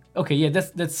 Saturday. Okay, yeah,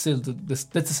 that's still that's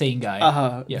the saying guy.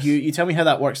 Uh-huh. Yes. You tell me how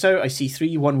that works out. I see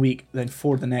 3 1 week, then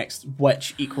 4 the next,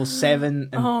 which equals 7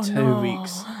 in Oh, 2 no.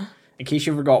 weeks. In case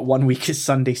you forgot, 1 week is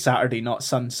Sunday, Saturday, not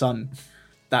sun.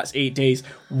 That's 8 days.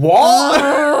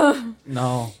 What?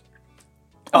 No.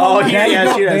 Oh, there here, you yes,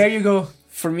 go. here it is. There you go.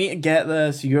 For me to get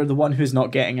this, you're the one who's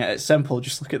not getting it. It's simple.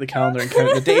 Just look at the calendar and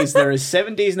count the days. There is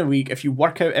 7 days in a week. If you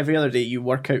work out every other day, you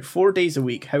work out 4 days a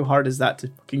week. How hard is that to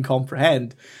fucking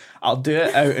comprehend? I'll do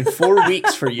it out in 4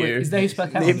 weeks for you. Wait, is that how you spell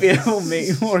calendar? Maybe it will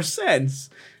make more sense.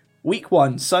 Week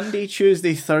 1, Sunday,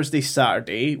 Tuesday, Thursday,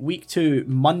 Saturday. Week 2,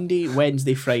 Monday,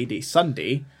 Wednesday, Friday,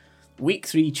 Sunday. Week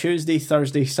 3, Tuesday,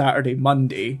 Thursday, Saturday,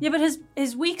 Monday. Yeah, but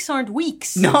his weeks aren't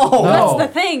weeks. No! No. That's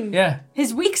the thing. Yeah.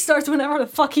 His week starts whenever the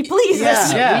fuck he pleases.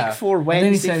 Yeah. Yeah. Week 4, And then he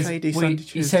Wednesday, says, Friday, wait, Sunday, he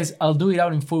Tuesday. says, I'll do it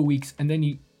out in 4 weeks, and then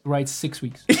he writes 6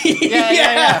 weeks.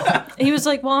 Yeah. He was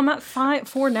like, well, I'm at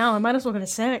 4 now. I might as well go to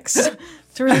 6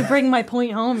 to really bring my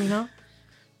point home, you know?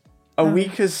 A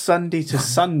week is Sunday to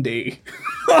Sunday.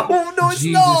 Oh, no, it's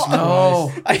Jesus not!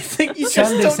 Christ. I think you just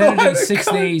Sunday, don't know how Saturday, to 6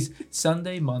 count. days.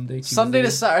 Sunday, Monday, Tuesday. Sunday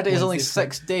to Saturday is only Wednesday,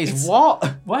 6 days. It's-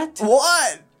 What? What?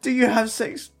 What? Do you have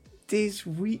 6 days,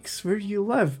 weeks where you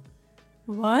live?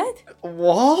 What?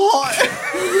 What?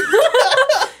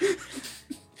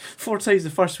 4 times the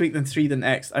first week, then 3 the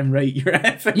next. I'm right, you're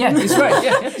effing. Yeah, he's right.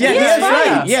 Yeah, Yeah, he Yeah, is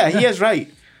right. right. Yeah, he is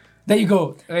right. There you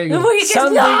go. There you go. The week is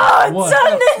Sunday, not what?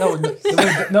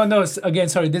 Sunday. No. Again,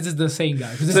 sorry. This is the same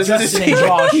guy. Because This it's is Justin and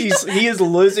Josh. he is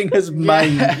losing his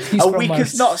mind. He's A from week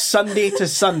Mars. is not Sunday to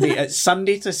Sunday. It's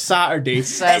Sunday to Saturday.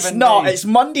 7 it's not. days. It's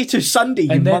Monday to Sunday.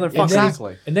 You And then, motherfucker.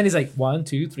 Exactly. And then he's like 1,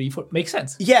 2, 3, 4. Makes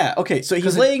sense. Yeah. Okay. So he's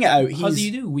 'Cause laying it out. How He's. do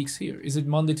you do weeks here? Is it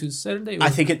Monday to Saturday? Or? I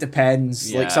think it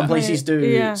depends. Like some Yeah. places do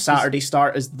Yeah. Saturday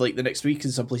start as like the next week,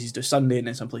 and some places do Sunday, and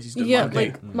then some places do Yeah, Monday.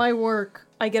 like my work,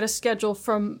 I get a schedule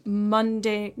from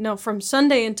from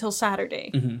Sunday until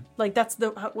Saturday. Like that's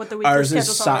what the weekly Ours is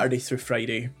schedules Saturday through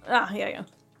Friday. are. Ah, yeah.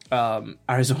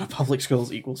 Arizona public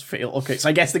schools equals fail. Okay, so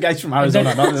I guess the guys from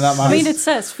Arizona, none of that I mean, matters. it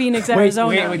says Phoenix, wait,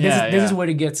 Arizona. wait. Yeah, This is yeah. where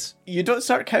it gets. You don't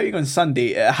start counting on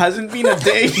Sunday. It hasn't been a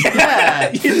day yet.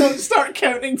 Yeah. You don't start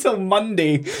counting till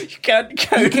Monday. You can't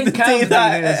count can the count day the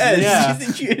that days, it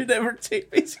is. yeah. You never take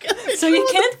basically. So you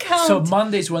can't count. So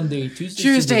Monday's 1 day, Tuesday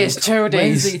Tuesday is 2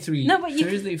 days. Wednesday 3, No, but you-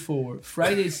 Thursday 4,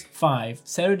 Friday 5,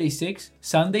 Saturday 6,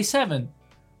 Sunday 7.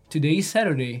 Today is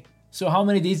Saturday. So how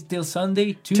many days till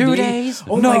Sunday? 2 days?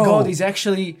 Oh my No. God! He's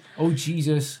actually. Oh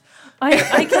Jesus!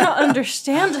 I cannot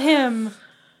understand him.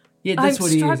 Yeah, that's I'm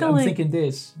what he is. I'm struggling. thinking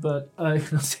this, but I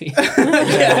don't see.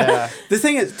 Yeah. The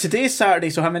thing is, today's Saturday,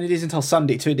 so how many days until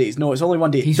Sunday? 2 days. No, it's only 1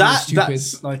 day. He's That's really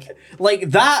stupid. like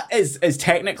that is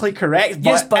technically correct,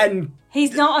 Yes, but- in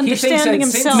He's not He thinks understanding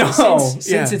that himself. No.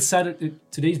 Since Yeah. it's Saturday,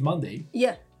 today's Monday.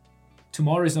 Yeah,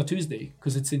 Tomorrow is not Tuesday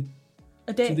because it's in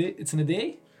a day. today. It's in a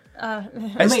day.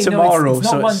 it's tomorrow, it's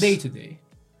not so one it's- day today.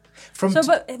 From So,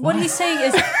 but what he's saying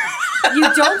is,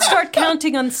 you don't start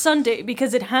counting on Sunday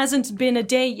because it hasn't been a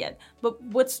day yet. But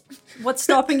what's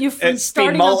stopping you from It's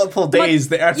starting? been multiple days.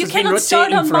 The Earth you has been cannot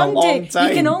start rotating on for a long Monday. time.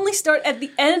 You can only start at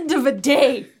the end of a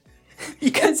day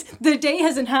because the day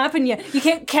hasn't happened yet. You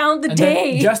can't count the and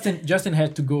day. then Justin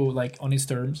had to go like on his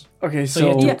terms. Okay, So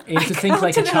so he had to, Yeah, he had to I think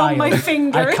like a counted it on child. my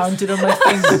fingers. I counted on my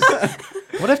fingers.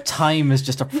 What if time is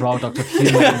just a product of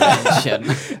human invention?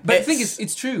 But the thing is,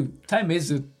 it's true. Time is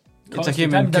a constant.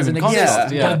 human- Time doesn't human exist.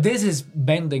 concept, yeah. But this is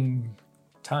bending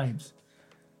times.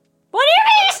 What do you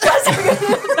mean?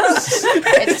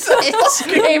 It's It's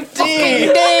a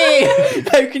fucking day.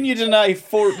 how can you deny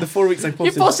the 4 weeks I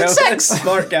posted? posted Tell me, 6.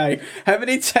 smart guy. How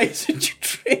many times did you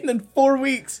train in 4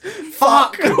 weeks?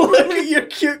 Fuck! Look at your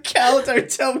cute calendar.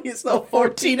 Tell me it's not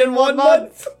 14 in 1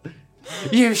 month.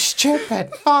 You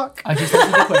stupid fuck. I just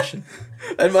answered the question.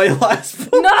 And my last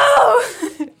point. No.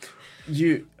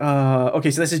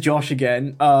 Okay, so this is Josh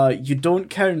again. You don't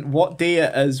count what day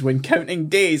it is when counting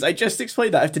days. I just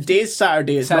explained that. If today is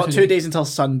Saturday, it's not 2 days until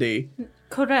Sunday.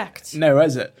 Correct. No,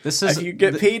 is it? This is if you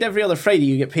get paid every other Friday,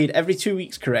 you get paid every 2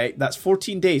 weeks, correct? That's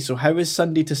 14 days. So how is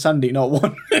Sunday to Sunday not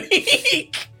 1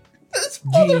 week? This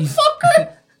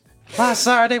motherfucker! last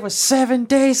Saturday was 7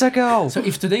 days ago. So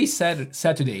if today's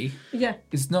Saturday, Yeah.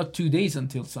 it's not 2 days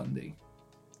until Sunday.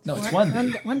 No, it's 1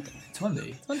 day. One- It's 1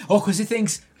 day. Oh, because he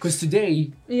thinks, because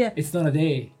today, Yeah. it's not a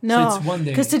day. No. So it's 1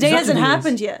 day. Because today It's not hasn't 2 days.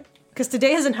 happened yet. Because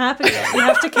today hasn't happened yet. You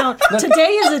have to count.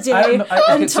 Today is a I day, don't know,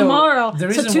 and okay, so tomorrow. The So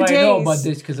reason 2 why days. I know about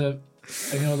this, because I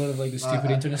know a lot of like the stupid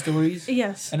internet stories.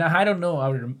 Yes. And I don't know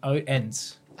how it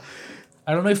ends.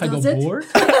 I don't know if I Does go it? bored.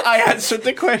 I answered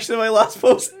the question in my last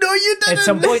post. No, you didn't. At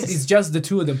some point, it's just the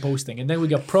two of them posting, and then we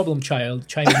got problem child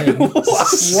chiming in.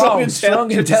 Wow,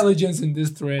 strong intelligence in this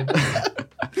thread.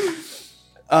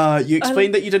 You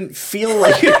explained that you didn't feel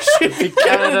like you should be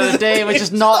Canada Day, which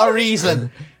is not a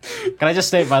reason. Can I just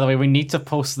state, by the way, we need to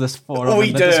post this forum We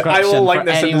in the do. I description will link for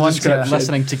this in the anyone description.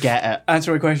 listening to get it.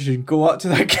 Answer my question. Go up to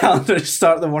that calendar,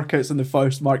 start the workouts on the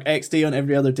first, mark X day on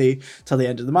every other day till the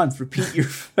end of the month. Repeat your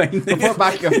findings. Report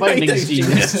back your findings,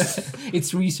 genius.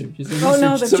 It's research. It's Oh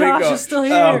no, the So we Josh got- is still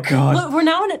here. Oh, God. Look, we're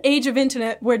now in an age of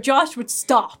internet where Josh would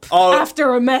stop Oh.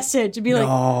 after a message and be like,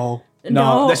 No,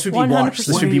 No, this would be worse.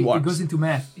 This would be It worse. goes into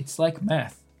math. It's like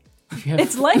math. If you have,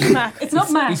 it's like math. It's not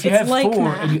math. if you It's have like 4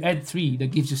 math. and you add 3,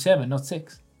 that gives you 7, not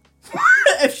 6.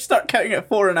 If you start counting at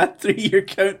 4 and add 3,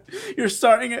 you're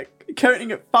starting at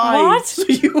counting at 5. What? So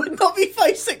you would not be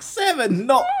 5, 6, 7,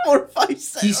 not 4, 5,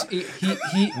 7.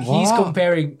 He's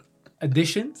comparing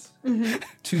additions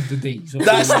to the days. of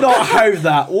That's the week. not how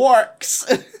that works.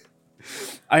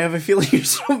 I have a feeling you're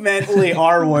so mentally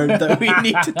R-word that we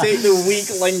need to take the weak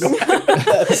lingo out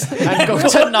of this. And go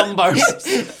to numbers.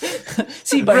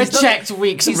 See, but he's not- Reject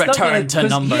weeks, he's not return gonna- to 'cause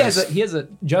numbers.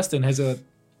 Justin has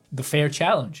the fair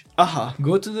challenge. Uh-huh.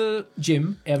 Go to the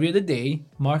gym every other day,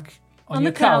 mark on, on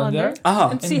your the calendar Uh-huh.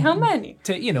 and see how many.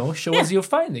 to show us your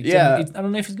findings. Yeah. And I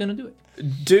don't know if he's gonna do it.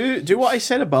 Do what I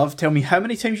said above. Tell me how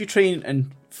many times you train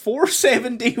in 4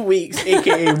 7-day weeks,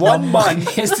 aka 1 month.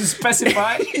 He has to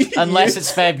specify. Unless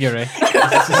it's February.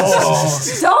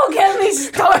 Don't get me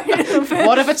started.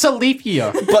 What if it's a leap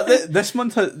year? But this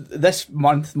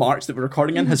month, March, that we're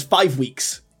recording in, has 5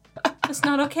 weeks. That's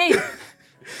not okay.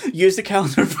 Use the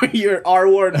calendar for your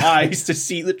R-word eyes to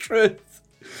see the truth.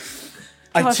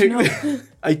 Gosh,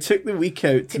 I took the week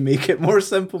out to make it more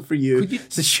simple for you. Could you-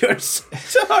 It's your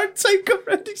such a hard time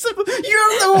comprehending simple.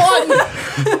 You're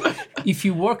the one. If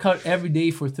you work out every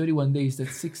day for 31 days,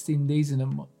 that's 16 days in a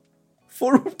month.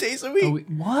 4 days a week. Oh, wait,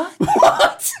 what?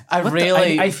 What? I What the-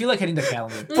 really. I feel like I need the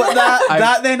calendar. But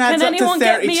that then adds Can up to anyone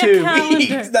get me a 32 calendar?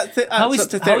 weeks. That adds up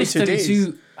to 32 days.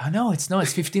 32? I know it's not.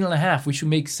 It's 15 and a half. We should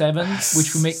make 7.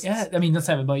 Which would make not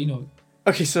 7, but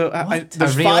Okay, so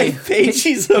there's I really- 5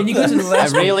 pages of Can you go to the this.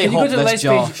 last? I really can you go hope to the this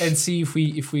last page Josh- and see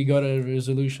if we got a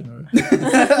resolution or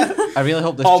I really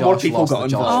hope this Oh, Josh more people lost got the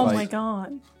involved. Josh Oh fight. my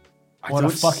god. I what a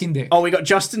don't s- fucking dick. Oh, we got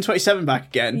Justin 27 back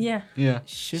again. Yeah. Yeah.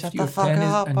 Shift Shut your the fuck pen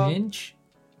up, an Bob. inch.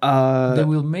 They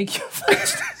will make you.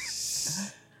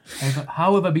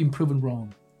 How have I been proven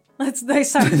wrong? Let's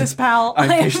dissect this, pal. I'm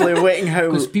patiently waiting how.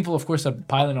 Because people, of course, are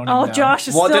piling on him Oh, now. Josh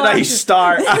is What still did I anxious.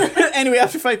 start? Anyway,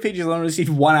 after 5 pages, I only received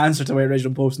 1 answer to my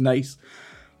original post. Nice.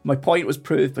 My point was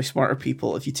proved by smarter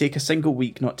people. If you take a single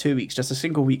week, not 2 weeks, just a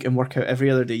single week and work out every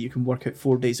other day, you can work out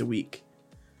 4 days a week.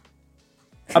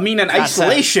 I mean, in That's it.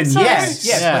 isolation, Sorry. yes.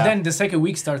 Yes, Yeah. but then the second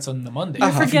week starts on the Monday. You're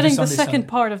If you do forgetting the Sunday, second Sunday.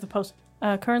 part of the post.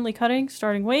 Currently cutting,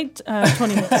 starting weight,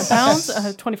 25 pounds,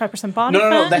 25% body No,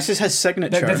 fat. this is his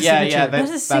signature. That's- Yeah, signature. yeah. That is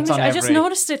That's signature. on I just every-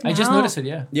 noticed it now. I just noticed it,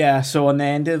 yeah. Yeah, so on the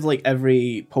end of like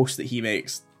every post that he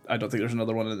makes, I don't think there's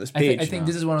another one on this I, page. I think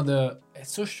this is one of the.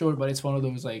 It's so short, but it's one of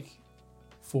those like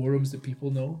forums that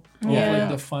people know. Yeah. Like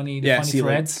the funny see,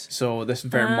 like, threads. so this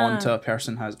Vermonta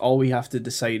person has all we have to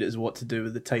decide is what to do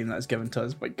with the time that is given to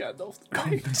us by Gandalf the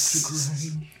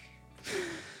Christ.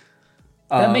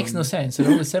 That makes no sense. There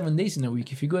are only 7 days in a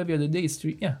week. If you go every other day, it's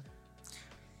 3. Yeah.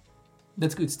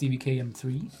 That's good, Stevie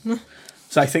KM3.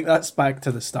 So I think that's back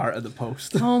to the start of the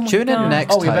post. Oh my Tune in God.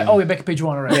 next time. we're back at page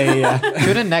 1 already. Yeah.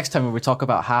 Tune in next time when we talk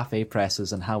about half A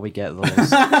presses and how we get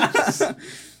those.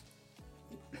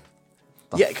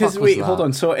 Yeah, because fuck was wait, hold that?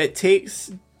 on. So it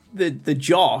takes the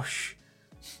Josh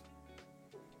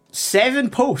 7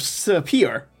 posts to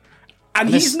appear, and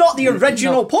This- he's not the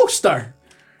original poster.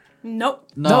 Nope.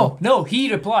 No,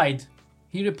 he replied.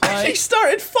 He He replied.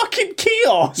 started fucking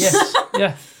chaos. Yes,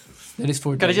 yeah. That is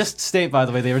 4 Can I days. just state, by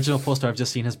the way, the original poster I've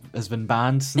just seen has been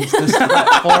banned since this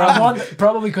I'm forum. on,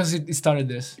 probably because it started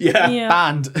this. Yeah. Yeah.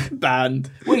 Banned.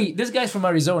 Banned. Wait, this guy's from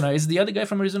Arizona. Is the other guy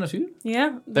from Arizona too?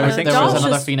 Yeah. There was- the there was Josh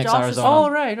another is- Phoenix, Josh is- Arizona. Oh,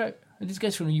 right. This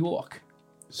guy's from New York.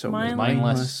 So Mindless.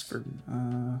 Mindless. For,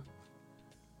 Oh,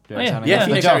 yeah. yeah, Yeah,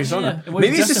 Phoenix, Josh, Arizona. yeah. Where's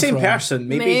Maybe it's the Justin same from? person.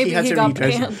 Maybe Maybe he had he to got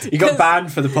redress. banned, He got 'cause-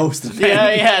 banned for the post.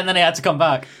 Yeah, and then he had to come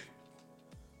back.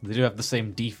 They do have the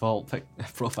same default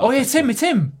profile. Oh, yeah, it's him.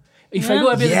 If I Yeah. go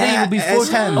a bit Yeah, it will be 4 it's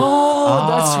him. Oh,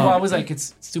 that's Ah. why I was like,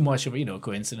 it's too much of a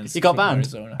coincidence. He got from banned.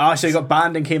 Arizona. Ah, so he got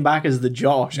banned and came back as the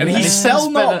Josh, and Yeah. he's He's still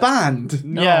since not been banned.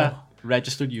 No. Yeah.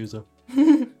 Registered user.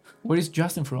 Where is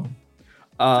Justin from?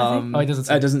 Oh, it doesn't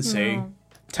say. It doesn't say. No.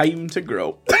 Time to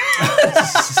grow.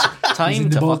 He's Time in to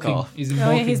the fuck bulking. off. He's in Oh, yeah,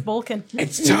 bulking. he's bulking.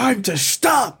 It's time to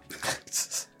stop.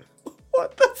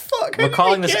 What the fuck? How We're did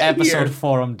calling we this get episode here?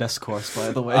 Forum Discourse,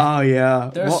 by the way. Oh yeah.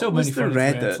 There are What so was many the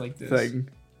funny Reddit threads like this. thing?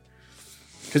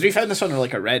 Because we found this on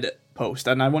like a Reddit post,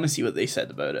 and I want to see what they said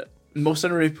about it. Most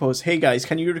on a Reddit post, hey guys,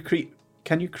 can you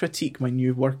critique my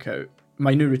new workout,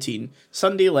 my new routine?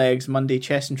 Sunday legs, Monday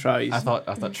chest and tries, I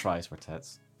thought tries were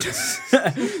tits.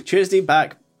 Tuesday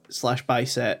back /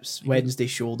 biceps, Wednesday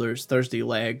shoulders, Thursday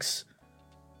legs,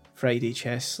 Friday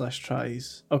chest /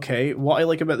 tries. Okay, what I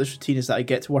like about this routine is that I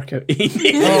get to work out 8 days.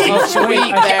 Oh,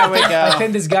 wait, There we go. I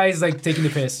think this guy is like taking the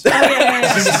piss.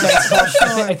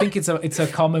 I think it's a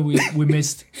comment we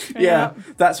missed. Yeah,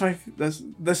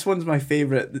 this one's my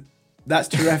favorite. That's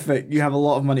terrific. You have a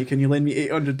lot of money. Can you lend me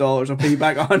 $800? I'll pay you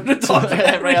back $100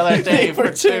 Every other day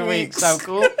for 2 weeks. How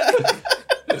cool.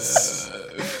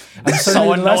 I'm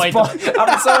So annoyed.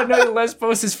 I'm so annoyed. Les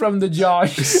post is from the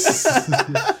Josh.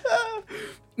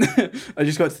 I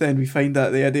just got to the end. We find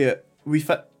that the idiot.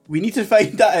 We need to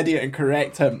find that idiot and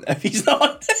correct him if he's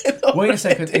not. Wait a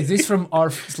second. Is this from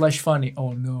r/funny?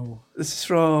 Oh no. This is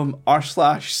from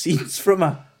r/scenes from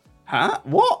a. Huh?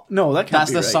 What? No, that can't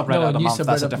That's be the right. subreddit No, of the new month.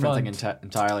 That's a subreddit different thing month.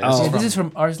 entirely. Oh. Yeah, This this is is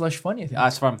from r/funny. I think.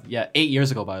 that's from 8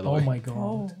 years ago, by the Oh way. my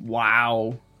god.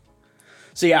 Wow.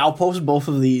 So yeah, I'll post both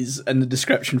of these in the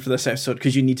description for this episode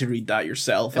because you need to read that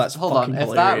yourself. That's Hold on. fucking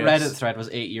If that hilarious. Reddit thread was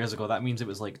 8 years ago, that means it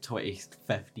was like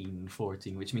 2015,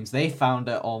 14, which means they found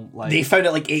it on like. They found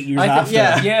it like 8 years I after.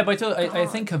 think, yeah, but I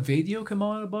think a video came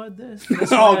out about this.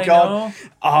 That's Oh, what I God. know.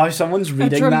 Oh, someone's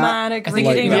reading dramatic I think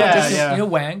reading. you know, Yeah, this is- yeah. you know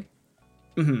Wang.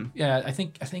 Mm-hmm. Yeah, I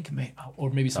think or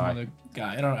maybe some Sorry. other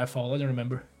guy. I don't know. I follow. I don't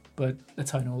remember. But that's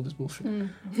how I know all this bullshit.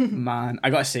 Man, I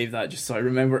gotta save that just so I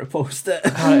remember to post it.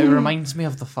 God, it reminds me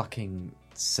of the fucking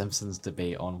Simpsons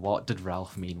debate on what did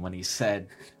Ralph mean when he said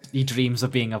he dreams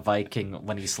of being a Viking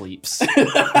when he sleeps.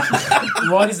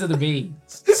 What is the debate?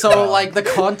 So, like, the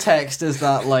context is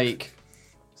that, like.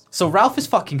 So, Ralph is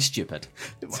fucking stupid.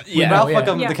 Yeah, Ralph, yeah.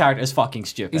 Wiggum, Yeah. the character, is fucking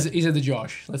stupid. Is it the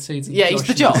Josh? Let's say it's Yeah, he's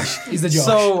the Josh. He's the Josh.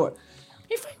 So,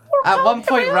 at one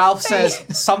point, Ralph says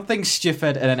something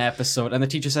stupid in an episode, and the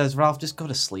teacher says, "Ralph, just go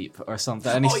to sleep or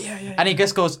something." And, and he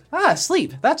just goes,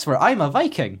 "Sleep. That's where I'm a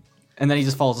Viking." And then he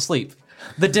just falls asleep.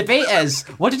 The debate is,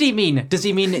 what did he mean? Does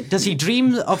he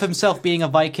dream of himself being a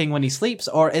Viking when he sleeps,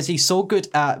 or is he so good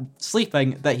at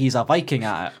sleeping that he's a Viking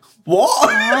at it? What?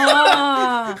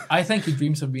 Ah. I think he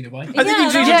dreams of being a Viking. I think Yeah,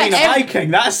 he dreams that- of being a Yeah,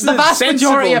 Viking. That's The vast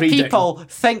sensible majority of reading. people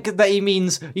think that he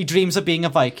means he dreams of being a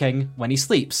Viking when he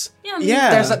sleeps. Yeah.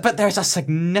 Yeah. There's a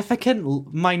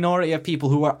significant minority of people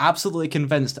who are absolutely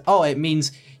convinced, it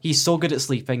means he's so good at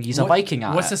sleeping, he's a Viking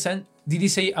at What's it. the sense? Did he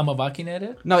say I'm a Viking at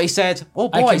it? No, he said, "Oh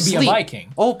I boy, can be sleep. a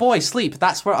Viking. Oh boy, sleep.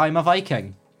 That's where I'm a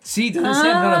Viking." See, it doesn't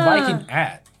say I'm not a Ah. Viking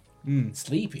at.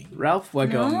 Sleeping. Ralph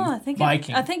Wiggum, No, I think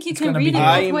Viking. I think you It's can gonna read be it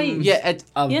I'm- both ways. Yeah,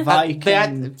 a Yeah.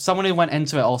 Viking. someone who went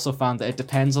into it also found that it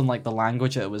depends on like the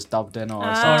language that it was dubbed in or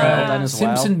Ah. subtitled in as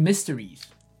Simpson well. Mysteries.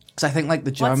 Because I think like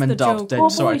the What's German the dub joke? did Oh,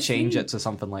 sort boy, of change sleep. it to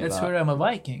something like That's that. where I'm a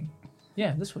Viking.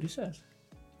 Yeah, that's what he says.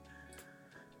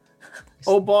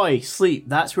 Oh boy, sleep.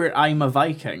 That's where I'm a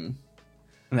Viking.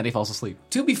 And then he falls asleep.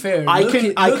 To be fair, I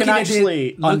looking can at actually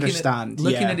looking understand.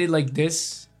 Looking yeah. at it like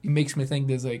this, it makes me think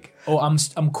there's like, I'm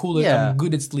cool at, Yeah. I'm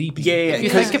good at sleeping. Yeah, If you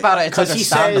because think about it, it's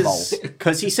understandable.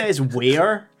 he says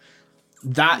where.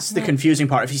 That's the confusing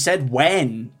part. If he said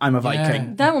when I'm a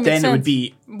Viking, That would make then it would sense.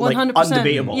 be like 100%.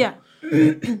 undebatable.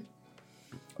 Yeah.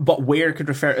 But where could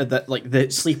refer to that, like the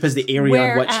sleep is the area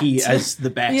Where in which he at. is the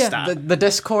best Yeah. at. The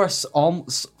discourse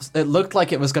it looked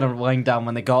like it was going to wind down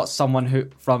when they got someone who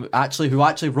actually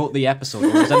wrote the episode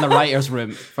or was in the writers'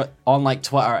 room on like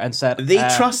Twitter and said They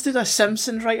trusted a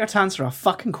Simpsons writer to answer a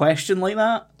fucking question like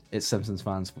that. it's Simpsons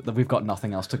fans. We've got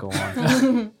nothing else to go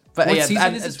on. But What yeah, season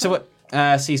and is this so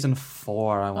season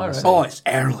 4, I want Alright. to say. Oh, it's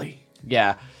early.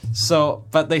 Yeah. So,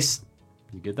 but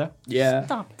You good there? Yeah.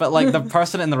 Stop. But like the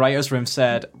person in the writers' room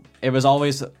said, it was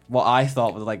always what I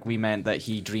thought was like we meant that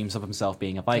he dreams of himself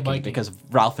being a Viking, because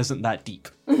Ralph isn't that deep.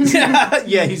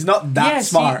 Yeah, he's not that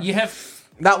smart. You have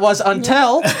That was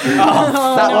until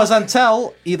that was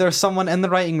until either someone in the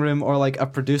writing room or like a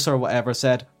producer or whatever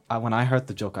said, when I heard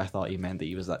the joke, I thought he meant that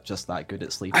he was just that good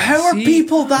at sleeping. How are See,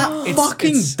 people that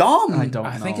fucking dumb? I don't know.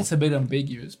 I think it's a bit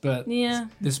ambiguous, but Yeah.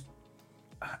 this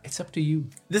it's up to you.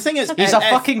 The thing is, He's if, a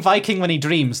fucking Viking when he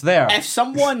dreams. There. if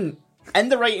someone in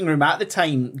the writing room at the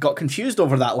time got confused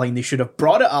over that line, they should have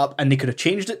brought it up and they could have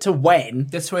changed it to when.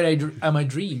 That's where I'm a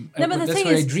dream. No, but the That's thing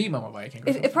where I is, dream I'm a Viking.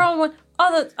 If probably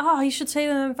went, you should say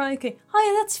that I'm Viking. Oh,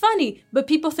 yeah, that's funny. But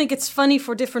people think it's funny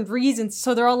for different reasons,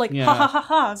 so they're all like, Yeah. ha ha ha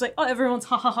ha. It's like, oh, everyone's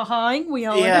ha ha ha haing. We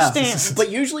all understand. But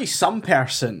usually some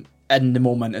person in the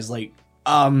moment is like,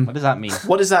 What does that mean?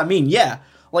 what does that mean? Yeah.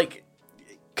 Like,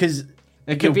 because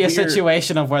It could be a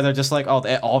situation of where they're just like, oh,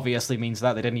 it obviously means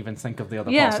that. They didn't even think of the other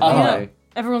Yeah, possibility.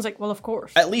 everyone's like, well, of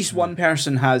course. at least one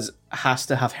person has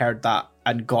to have heard that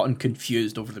and gotten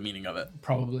confused over the meaning of it.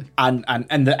 Probably. And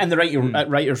the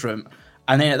writer's room.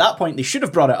 And then at that point, they should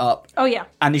have brought it up Oh, yeah.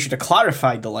 and they should have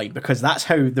clarified the line because that's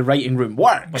how the writing room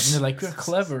works. But they're like, we're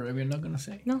clever, and we're not gonna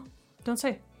say. No, don't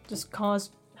say. Just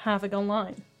cause havoc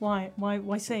online. Why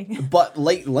say? But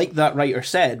like that writer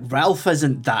said, Ralph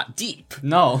isn't that deep.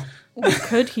 No. Or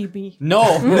could he be?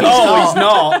 No. No, he's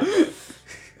not.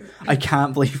 I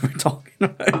can't believe we're talking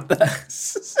about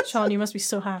this. Sean, you must be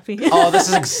so happy. Oh, this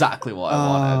is exactly what I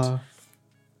wanted.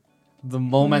 The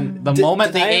moment did the I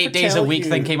ever 8 days a tell week you-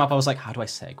 thing came up, I was like, how do I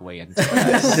segue into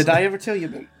this? Did I ever tell you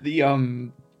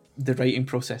about the writing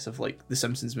process of like the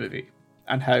Simpsons movie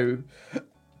and how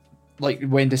like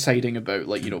when deciding about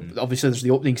like, you know, obviously there's the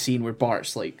opening scene where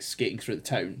Bart's like skating through the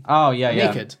town Oh, yeah, yeah.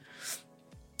 naked.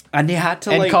 And they had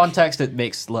to In like context, it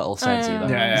makes little sense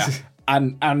either. yeah.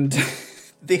 And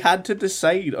they had to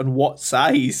decide on what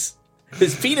size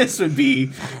his penis would be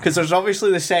because there's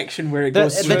obviously the section where it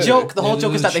goes The through. joke, the whole Yeah,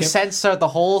 joke is the that they ship. censor the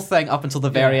whole thing up until the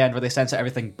very end, where they censor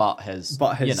everything but his,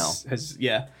 but his, you know. his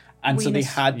yeah. And so they Weenus.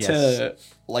 had Yes. to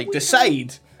like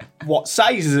decide what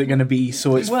size is it going to be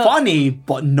so it's Well- funny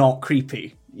but not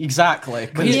creepy. Exactly.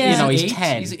 But He's, Yeah. you know, he's eight,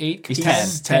 10. He's 8. He's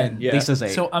He's 10. 10, yeah. Lisa's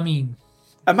 8. So I mean,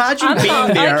 Imagine I'm being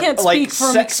not- I there, can't like speak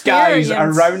from 6 guys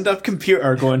experience. around a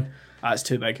computer going, that's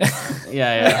too big.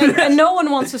 yeah, yeah. And no one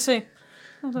wants to say,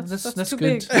 oh, that's too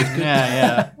good. big.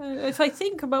 yeah, If I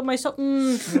think about myself,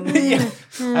 Yeah. yeah.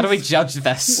 How do we judge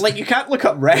this? Like, you can't look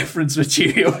up reference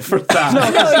material for that.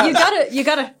 no, you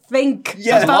gotta think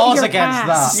Yeah. about Laws your against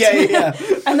past. that.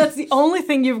 Yeah. And that's the only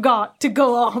thing you've got to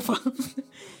go off of.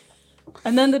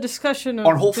 And then the discussion of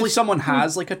Or hopefully this- someone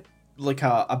has like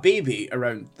a baby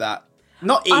around that.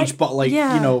 Not age, but like,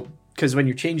 yeah. you know, because when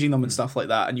you're changing them and stuff like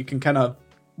that, and you can kind of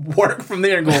work from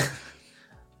there and go,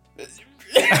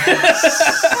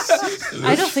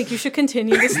 I don't think you should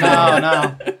continue this.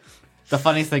 No. The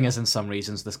funny thing is, in some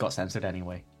regions, this got censored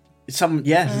anyway.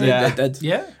 yeah, they did.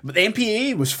 yeah. But the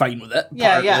MPAA was fine with it.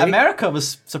 Yeah, yeah. partly, America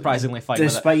was surprisingly fine with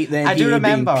Despite the it. MPAA I do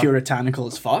remember. being puritanical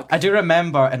as fuck. I do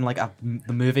remember in like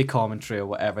the movie commentary or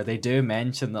whatever, they do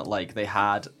mention that like they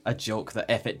had a joke that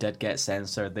if it did get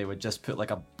censored, they would just put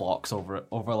like a box over it,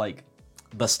 over like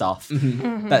the stuff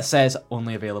that says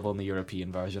only available in the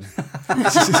European version.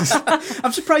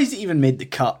 I'm surprised it even made the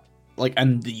cut, like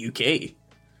in the UK,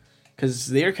 because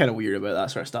they're kind of weird about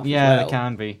that sort of stuff. Yeah, as well. it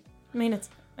can be. I mean, it's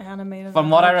animated. From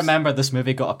what I perhaps. remember, this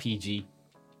movie got a PG.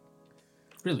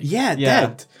 Really? Yeah, it Yeah.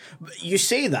 did. You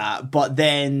say that, but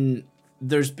then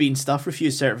there's been stuff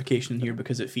refused certification in here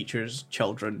because it features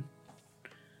children,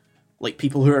 like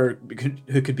people who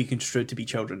could be construed to be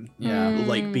children. Yeah.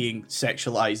 Like being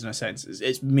sexualized in a sense.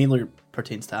 It's mainly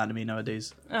pertains to anime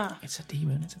nowadays. Ah. It's a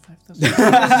demon. It's a 5,000.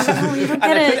 Oh, you don't And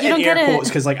get I put it. it You don't in air get quotes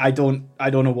it. because like I don't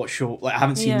know what show. Like I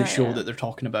haven't seen Yeah, the show yeah. that they're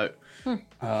talking about.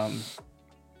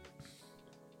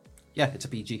 Yeah, it's a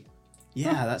PG.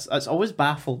 Yeah, that's always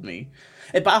baffled me.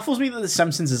 It baffles me that The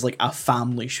Simpsons is like a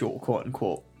family show, quote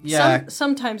unquote. Yeah,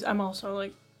 Sometimes I'm also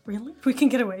like, really? We can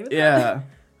get away with that? Yeah.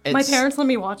 My parents let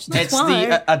me watch this. It's Why?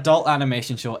 the adult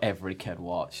animation show every kid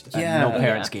watched, and Yeah. no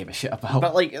parents Yeah. gave a shit about.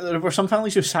 But like there were some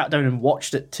families who sat down and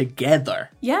watched it together.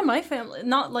 Yeah, my family.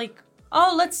 Not like,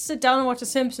 oh, let's sit down and watch The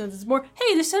Simpsons. It's more,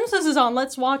 hey, The Simpsons is on.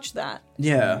 Let's watch that.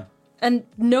 Yeah. And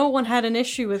no one had an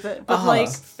issue with it. But Uh-huh. like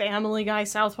Family Guy,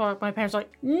 South Park, my parents were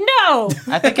like, no!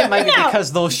 I think it might be No.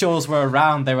 because those shows were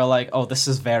around. They were like, "Oh, this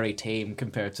is very tame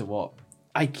compared to what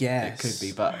I it guess. could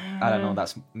be." But I don't know.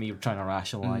 That's me trying to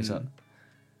rationalize it.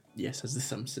 Yes, as the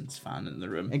Simpsons fan in the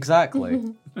room.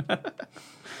 Exactly.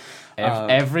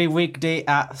 Every weekday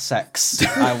at 6,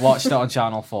 I watched it on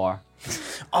Channel 4.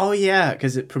 Oh yeah,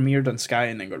 because it premiered on Sky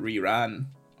and then got reran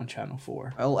on Channel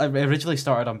 4. Well, it originally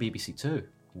started on BBC Two,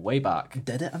 way back.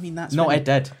 Did it? I mean, that's No, when, it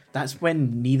did. That's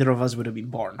when neither of us would have been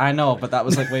born. I know, but that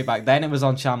was like way back. Then it was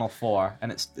on Channel 4,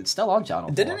 and it's still on Channel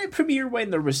 4. Didn't it premiere when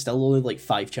there was still only like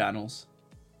 5 channels?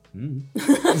 Mm.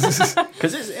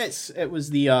 Because it was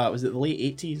was it the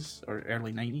late 80s or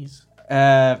early 90s?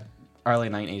 Early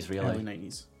 90s, really. Early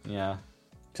 90s. Yeah.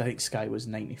 Because I think Sky was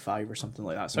 95 or something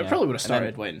like that. So Yeah. it probably would have And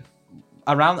then- started when.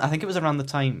 I think it was around the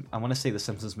time, I want to say the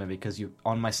Simpsons movie, because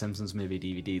on my Simpsons movie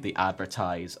DVD, they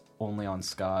advertise only on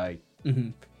Sky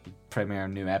Mhm. premiere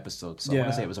new episodes. So I want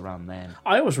Yeah. to say it was around then.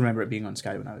 I always remember it being on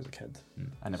Sky when I was a kid.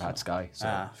 I never had Sky,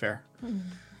 so. Fair.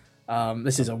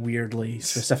 This is a weirdly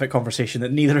specific conversation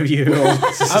that neither of you.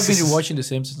 I've been watching The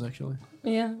Simpsons actually.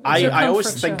 Yeah. I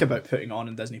always think about putting on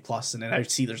in Disney Plus, and then I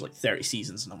see there's like 30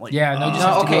 seasons, and I'm like, Yeah, no, just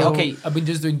No, have to okay. I've been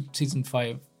just doing season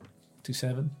 5 to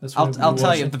 7. That's what I'll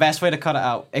tell you the best way to cut it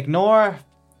out. Ignore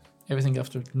everything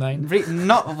after 9.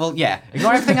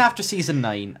 ignore everything after season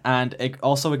 9, and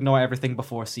also ignore everything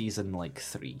before season like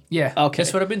 3. Yeah, Okay.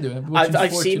 that's what I've been doing. Watching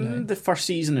I've 4 to seen 9. the first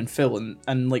season in full,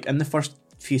 and like in the first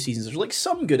few seasons, there's like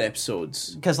some good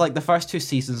episodes. Because like the first 2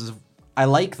 seasons, I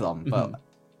like them, but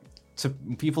to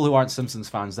people who aren't Simpsons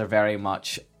fans, they're very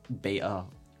much beta.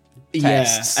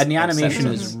 tests and the of animation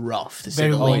Simpsons. is rough. To say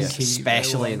Very the wonky. least.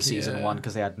 Especially in wonky, season yeah. 1,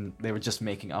 because they were just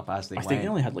making up as they I went. think they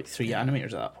only had like 3 animators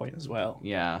at that point as well,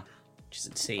 Yeah. which is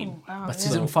insane. Wow, But yeah.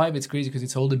 season 5, it's crazy because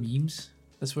it's all the memes.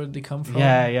 That's where they come from.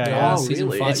 Yeah. Oh, season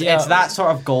really? 5. It's yeah, that sort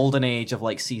of golden age of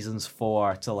like seasons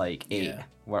 4 to like 8, Yeah.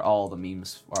 where all the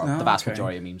memes, or Oh, the vast okay.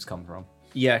 majority of memes come from.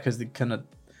 Yeah, because they kind of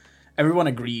everyone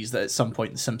agrees that at some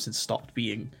point the Simpsons stopped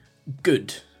being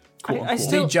good. Quote I unquote.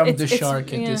 still- They jumped the it's-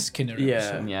 shark at yeah. the Skinner Yeah.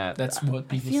 episode. Yeah. That's what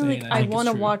I people feel say. like and I think it's want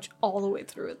to true. watch all the way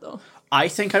through it though. I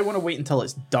think I want to wait until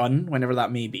it's done, whenever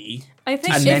that may be. I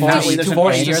think And if then that way we, there's an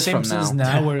Four end. years The from Simpsons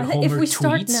now. now, where I think if Homer we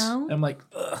start tweets, now- I'm like,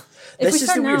 ugh. if This we is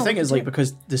start the weird now, thing, is like yeah.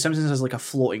 because The Simpsons has like a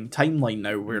floating timeline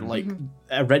now, where like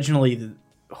originally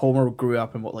Homer grew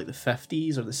up in what, like the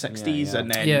 50s or the 60s, yeah.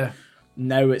 and then Yeah.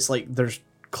 now it's like there's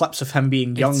clips of him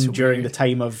being young It's during weird. the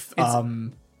time of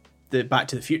It's- the Back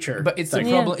to the Future. But it's thing.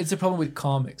 the problem. It's the problem with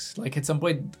comics. Like at some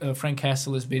point, Frank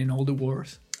Castle has been in all the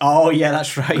wars. Oh yeah,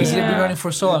 that's right. Because they've been Yeah. running for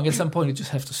so long. At some point, you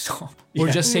just have to stop, or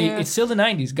Yeah. just say Yeah. it's still the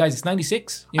 '90s, guys. It's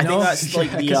 '96. You I know, think that's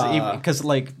like the. Because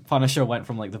like Punisher went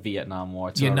from like the Vietnam War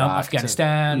to Vietnam, Iraq to-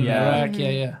 Afghanistan, Yeah. Iraq.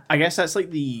 Yeah. I guess that's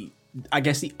like the. I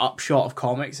guess the upshot of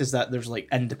comics is that there's like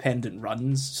independent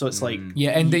runs, so it's like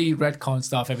Yeah, and they retcon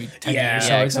stuff every 10 Yeah. years.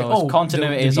 Yeah, So it's like, so oh,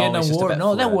 continuity the is always Vietnam just a War. bit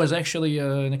No, that fluid. was actually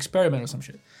an experiment or some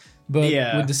shit. But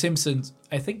Yeah. with The Simpsons,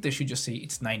 I think they should just say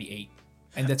it's 98.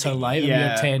 And that's our life, and we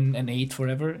Yeah. are 10 and 8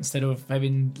 forever, instead of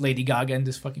having Lady Gaga and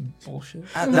this fucking bullshit.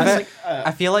 that's like.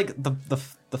 I feel like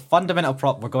the fundamental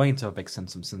problem. We're going into a big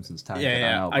Simpsons tangent. Yeah.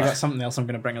 I know, I but got something else I'm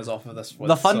going to bring us off of this. With,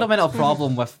 the so- fundamental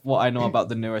problem with what I know about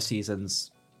the newer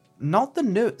seasons, not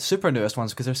the super newest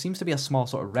ones, because there seems to be a small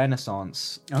sort of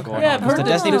renaissance Okay. going Yeah, on. I've 'Cause heard the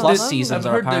that Disney the- Plus I've seasons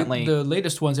I've are heard apparently the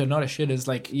latest ones are not as shit as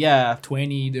like yeah.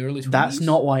 20, the early 20s. That's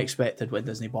not what I expected when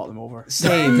Disney bought them over.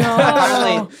 Same. No.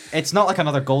 Apparently, it's not like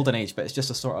another golden age, but it's just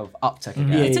a sort of uptick again.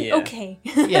 Yeah. It's an okay.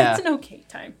 Yeah. It's an okay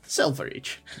time. Silver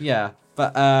Age. Yeah,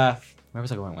 but where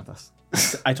was I going with this?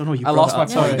 I don't know. You I brought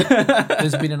lost it my up. point.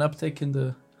 There's been an uptick in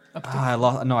the.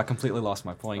 I completely lost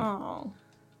my point. Oh.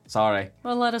 Sorry.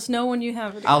 Well, let us know when you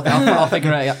have it. I'll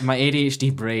figure it out. My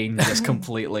ADHD brain just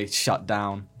completely shut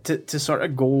down. To sort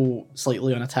of go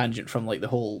slightly on a tangent from like the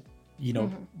whole,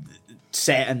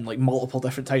 set in like multiple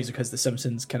different times because The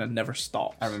Simpsons kind of never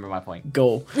stops. I remember my point.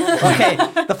 Go. Okay,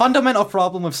 the fundamental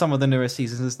problem with some of the newer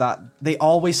seasons is that they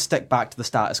always stick back to the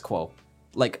status quo,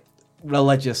 like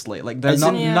religiously. Like they're As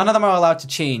not, in- Yeah. none of them are allowed to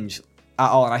change at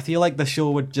all, and I feel like the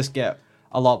show would just get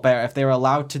a lot better if they were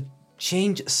allowed to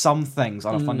change some things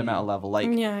on a fundamental level. Like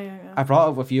Yeah. I brought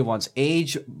up with you once,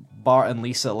 age Bart and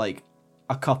Lisa like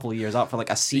a couple of years up for like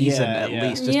a season Yeah, at yeah.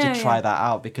 least, just Yeah, to try yeah. that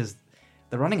out because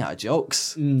they're running out of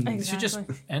jokes. They should just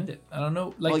Exactly. end it. I don't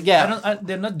know. Like, Well, yeah.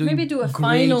 they're not doing. Maybe do a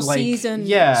great, final like, season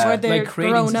yeah, where they're like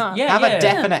creating grown se- up. yeah. Have a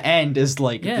definite end is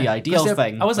like Yeah, the 'cause ideal they're-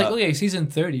 thing. I was like, but okay, season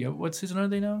 30. What season are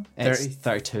they now? it's 30.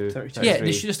 32. 32. Yeah, they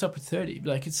 33. should just stop at 30.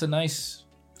 Like, it's a nice.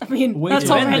 I mean, Way that's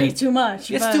to end already it. too much.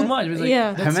 It's but- too much. It's like,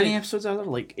 yeah. How that's many it. episodes are there?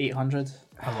 Like 800.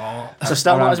 A lot. So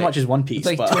still not Around as much as One Piece, It's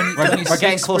like but 20, We're 26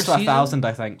 getting close per to season? 1,000,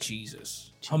 I think.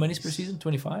 Jesus. How many per season?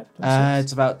 25?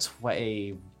 It's about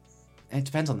 20. It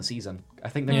depends on the season. I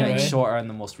think they're Yeah, getting right. shorter in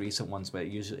the most recent ones, but it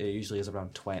usually is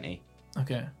around 20.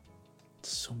 Okay.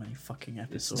 So many fucking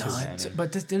episodes. too No, many.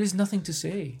 but there is nothing to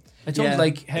say. I don't Yeah.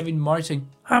 like having Marge saying,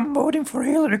 "I'm voting for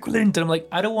Hillary Clinton." I'm like,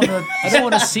 I don't want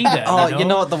to see that. Oh, you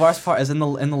know what the worst part is in the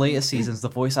latest seasons, the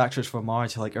voice actress for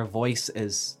Marge, like her voice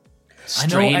is I know,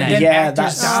 straining. and then Yeah,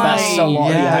 actors that's die. a lot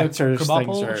of the actors' Krabappel,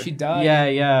 things are- she died.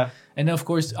 yeah, And then, of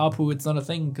course, Apu, it's not a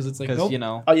thing because it's like, because nope. you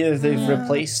know, Oh yeah, they've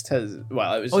replaced his.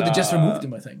 Well, it was. Oh, they just removed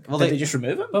him, I think. well Did they just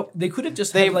remove him? Well, they could have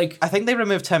just they had like. I think they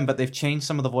removed him, but they've changed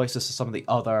some of the voices to some of the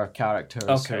other characters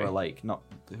Okay. who are like not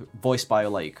voiced by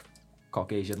like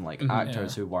Caucasian like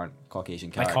actors who weren't Caucasian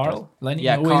Like characters. Carl? Lenny?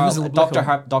 Yeah, No, he was Carl, a black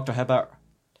one. Dr.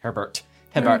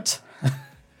 Herbert.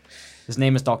 His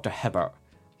name is Dr. Hibbert.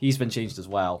 He's been changed as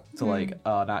well to like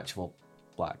an actual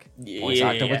black voice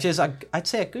actor, which is I'd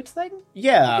say a good thing.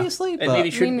 Yeah, Obviously, it but-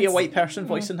 maybe shouldn't be a it's- white person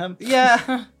voicing him.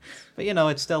 Yeah, but you know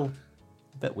it's still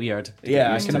a bit weird. to get Yeah,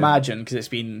 I used can to. imagine because it's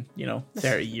been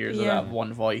 30 years Yeah. of that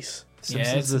one voice. Yeah,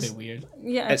 Simpsons it's a is- bit weird.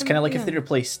 Yeah, It's kind of like if they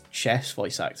replaced Chef's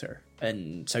voice actor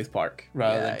in South Park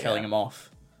rather Yeah, than killing yeah. him off.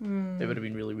 It would have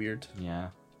been really weird. Yeah.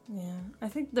 Yeah, I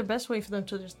think the best way for them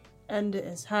to just end it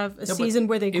is have a but season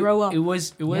where they It, grow up. It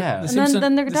was. Yeah. The And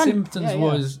then they're The done. Simpsons Yeah, yeah.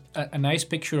 was a nice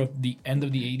picture of the end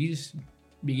of the 80s,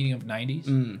 beginning of 90s.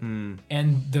 Mm.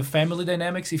 And the family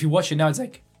dynamics, if you watch it now, it's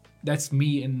like, that's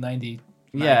me in 90.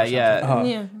 Yeah, yeah. Uh-huh.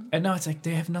 yeah, And now it's like,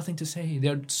 they have nothing to say.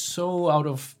 They're so out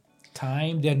of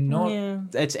time. They're not. yeah.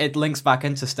 It links back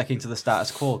into sticking to the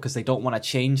status quo because they don't want to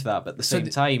change that, but at the So same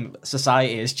the- time,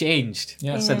 society has changed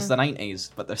Yeah. since Yeah. the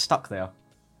 90s, but they're stuck there.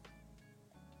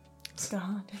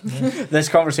 God. This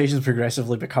conversation is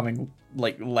progressively becoming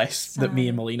like less that me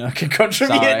and Melina can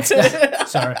contribute Sorry. to.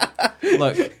 Sorry.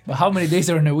 Look, But how many days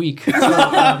are in a week?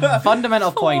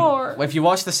 fundamental point. 4. If you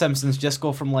watch The Simpsons, just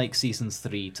go from like seasons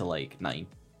 3 to like 9.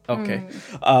 Okay.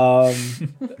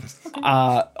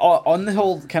 On the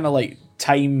whole kind of like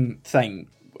time thing,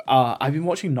 I've been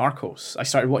watching Narcos. I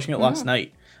started watching it last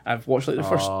night. I've watched like the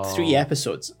first 3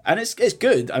 episodes, and it's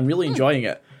good. I'm really enjoying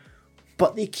it.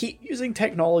 But they keep using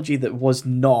technology that was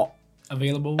not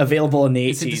Available. available in the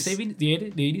Is it the 80s. 70s?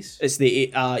 The 80s? It's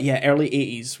the early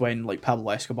 80s when like Pablo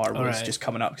Escobar was Alright. just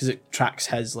coming up because it tracks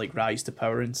his like rise to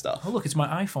power and stuff. Oh, look, it's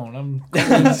my iPhone. I'm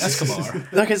calling Escobar.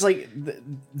 Look, it's like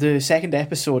the second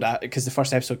episode, because the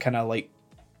first episode kind of like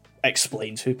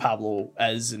explains who Pablo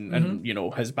is and you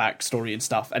know his backstory and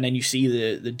stuff, and then you see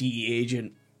the DEA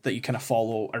agent that you kind of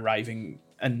follow arriving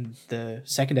in the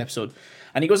second episode,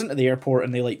 and he goes into the airport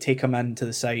and they like take him in to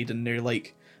the side and they're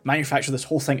like manufacture this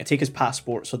whole thing to take his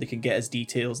passport so they can get his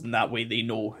details and that way they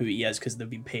know who he is because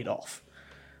they've been paid off,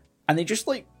 and they just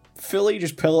like fully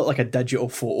just pull it like a digital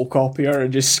photocopier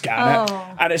and just scan it,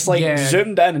 Oh. and it's like Yeah.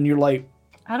 zoomed in and you're like,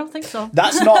 I don't think so.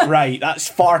 that's not right. That's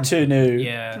far too new.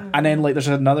 Yeah. And then like there's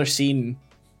another scene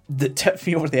that tipped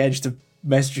me over the edge to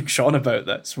messaging Sean about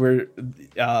this, where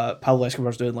Pablo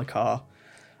Escobar's doing like a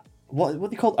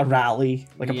what they call it? A rally,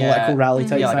 like a political rally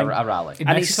type Yeah, like thing a rally. In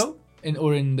And he's- Mexico?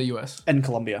 Or in the US? in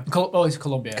Colombia Oh, it's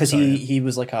Colombia. because sorry. he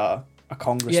was like a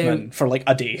congressman Yeah. for like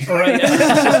a day. All right.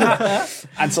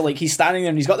 And so like he's standing there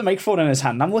and he's got the microphone in his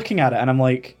hand and I'm looking at it and I'm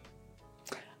like,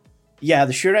 yeah,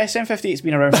 the Shure SM58's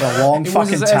been around for a long It was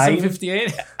fucking his time.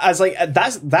 SM58. I was like,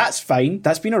 that's fine.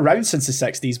 That's been around since the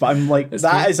 60s, but I'm like, That's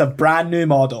that true. is a brand new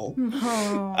model.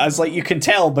 I was like, you can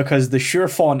tell because the Shure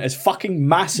font is fucking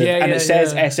massive Yeah, and yeah, it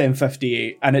says yeah.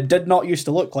 SM58, and it did not used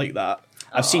to look like that.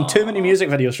 I've seen too many music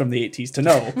videos from the 80s to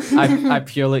know. I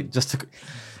purely just to,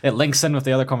 it links in with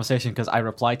the other conversation because I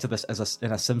replied to this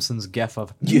in a Simpsons gif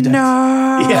of You did.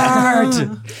 nerd.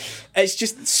 Yeah. It's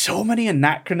just so many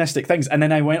anachronistic things. And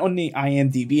then I went on the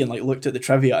IMDb and like looked at the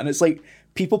trivia, and it's like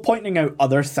people pointing out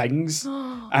other things.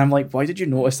 And I'm like, why did you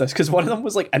notice this? Because one of them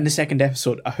was like in the second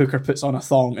episode, a hooker puts on a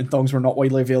thong, and thongs were not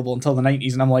widely available until the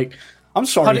 90s. And I'm like, I'm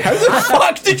sorry, how the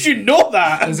fuck did you know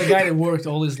that? There's a guy that worked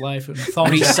all his life in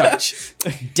thong. Research,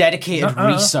 dedicated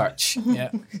research.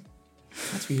 Yeah.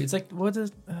 That's weird. It's like, what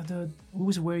is who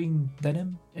was wearing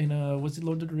denim in was it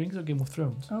Lord of the Rings or Game of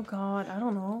Thrones? Oh God, I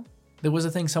don't know. There was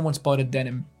a thing someone spotted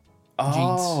denim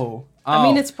Oh. I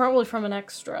mean, it's probably from an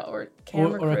extra or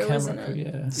camera or a crew, camera isn't crew, it?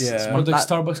 yeah. Yeah. Or the That-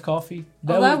 Starbucks coffee.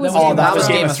 that was Oh, Game that of was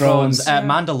Thrones. Game of Thrones. Uh,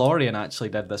 Mandalorian actually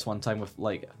did this one time with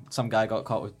like some guy got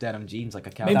caught with denim jeans, like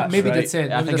a Maybe, cat. maybe right. that's it.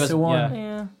 Yeah, I Maybe think that's it the was- one.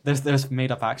 Yeah. There's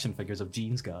made up action figures of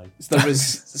jeans guy. There was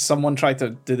someone tried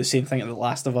to do the same thing at The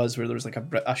Last of Us, where there was like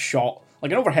a shot,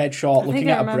 like an overhead shot, I looking think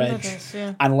I at a remember bridge, this,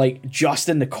 yeah. and like just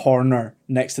in the corner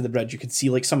next to the bridge, you could see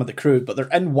like some of the crew, but they're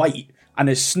in white, and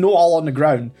there's snow all on the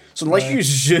ground. So unless you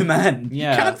zoom in,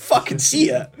 Yeah. you can't fucking see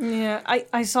it. Yeah,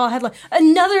 I saw a headline.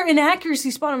 Another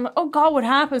inaccuracy spot. I'm like, oh God, what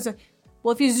happens? Like,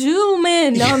 Well, if you zoom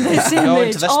in on this Go into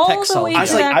image this all the pixel. way I was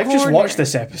to like, that I've just corner. watched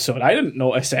this episode. I didn't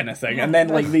notice anything. And then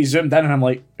like they zoomed in and I'm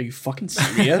like, are you fucking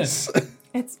serious?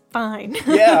 It's fine.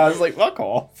 Yeah, I was like, fuck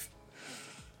off.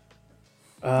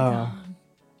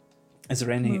 Is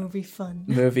there any Movie fun.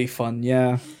 movie fun?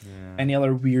 Yeah. Any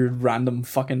other weird random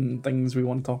fucking things we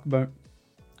want to talk about?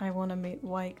 I want to make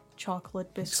white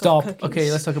chocolate biscuit Stop. cookies.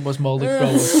 Okay, let's talk about Smolder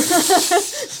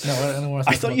Crows. No, I don't want to.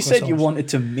 I thought you said you wanted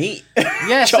to make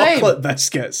Yeah, chocolate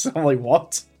biscuits. I'm like,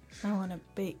 what? I want to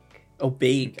bake. Oh,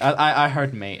 bake. I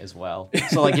heard mate as well.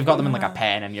 So like you've got them in like a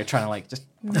pen and you're trying to like just.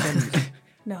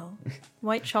 No.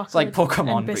 White chocolate. It's like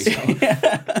Pokemon and biscuit.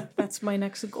 That's my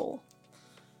next goal.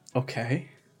 Okay.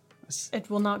 It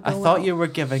will not go I thought you were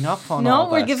giving up on No,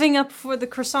 all we're this. giving up for the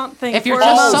croissant thing. If you're for a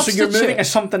just month. So you're substitute- moving to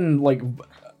something like.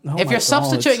 Oh If my you're God.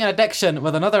 substituting an addiction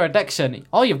with another addiction,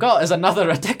 all you've got is another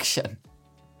addiction.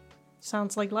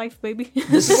 Sounds like life, baby.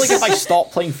 This is like if I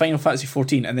stopped playing Final Fantasy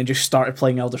XIV and then just started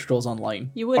playing Elder Scrolls Online.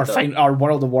 You would, Or, though. or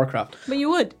World of Warcraft. But you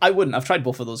would. I wouldn't. I've tried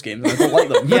both of those games. And I don't like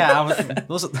them. Yeah,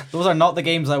 those are not the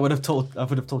games I would have told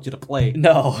you to play.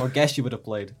 No. Or guess you would have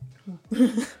played.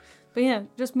 But yeah,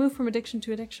 just move from addiction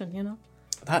to addiction, you know?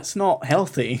 That's not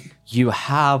healthy. You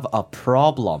have a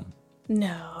problem.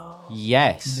 No.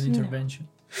 Yes, The intervention.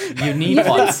 you need You've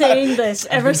been one. saying this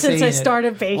ever been since I saying it.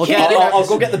 started baking. Well, get- I'll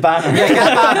go get the banner.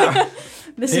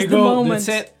 This There is you the go. moment. That's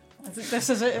it. This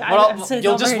is it. Well, I've said it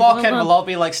you'll just already. walk Hold in. on. We'll all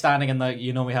be like standing in the.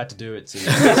 You know, we had to do it. So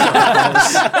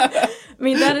I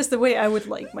mean, that is the way I would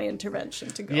like my intervention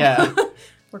to go. yeah,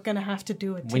 We're gonna have to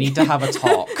do it. we need to have a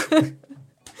talk.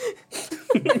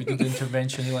 You do the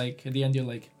intervention. You're like at the end. You're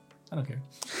like, I don't care.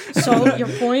 So your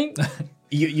point?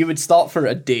 You would start for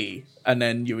a day and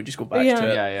then you would just go back Yeah. to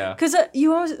it. Yeah, yeah. Because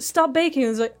you always stop baking.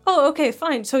 It's like, oh, okay,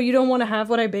 fine. So you don't want to have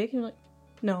what I bake? And you're like,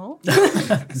 no,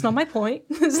 it's not my point.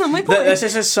 It's not my point. This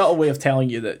is a subtle way of telling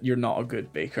you that you're not a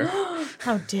good baker.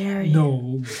 How dare you?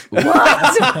 No. What?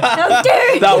 How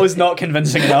dare you? That was not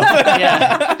convincing enough.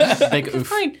 Yeah. Big oof.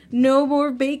 Fine. No more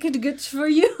baked goods for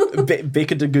you.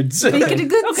 Bacon the goods. Baked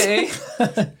goods. Okay.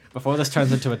 Before this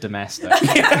turns into a domestic.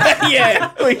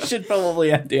 Yeah, we should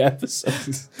probably end the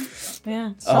episode.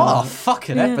 Yeah. Oh,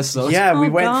 fucking Yeah. episode. Yeah, we Oh,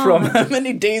 went God. from how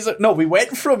many days? No, we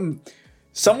went from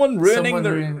someone ruining Someone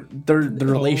their, ruining- their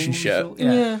relationship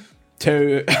Yeah.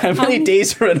 to how many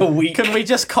days are in a week. Can we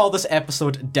just call this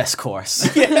episode Discourse?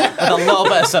 With a little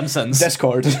bit of Simpsons.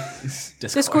 Discord.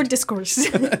 Discord discourse.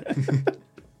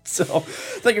 So,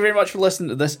 thank you very much for listening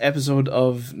to this episode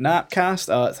of Napcast.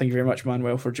 Thank you very much,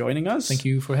 Manuel, for joining us. Thank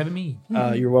you for having me.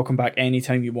 You're welcome back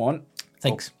anytime you want.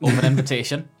 Thanks. Open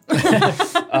invitation.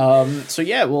 So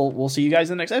yeah, we'll see you guys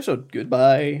in the next episode.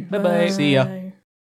 Goodbye. Bye bye. See ya.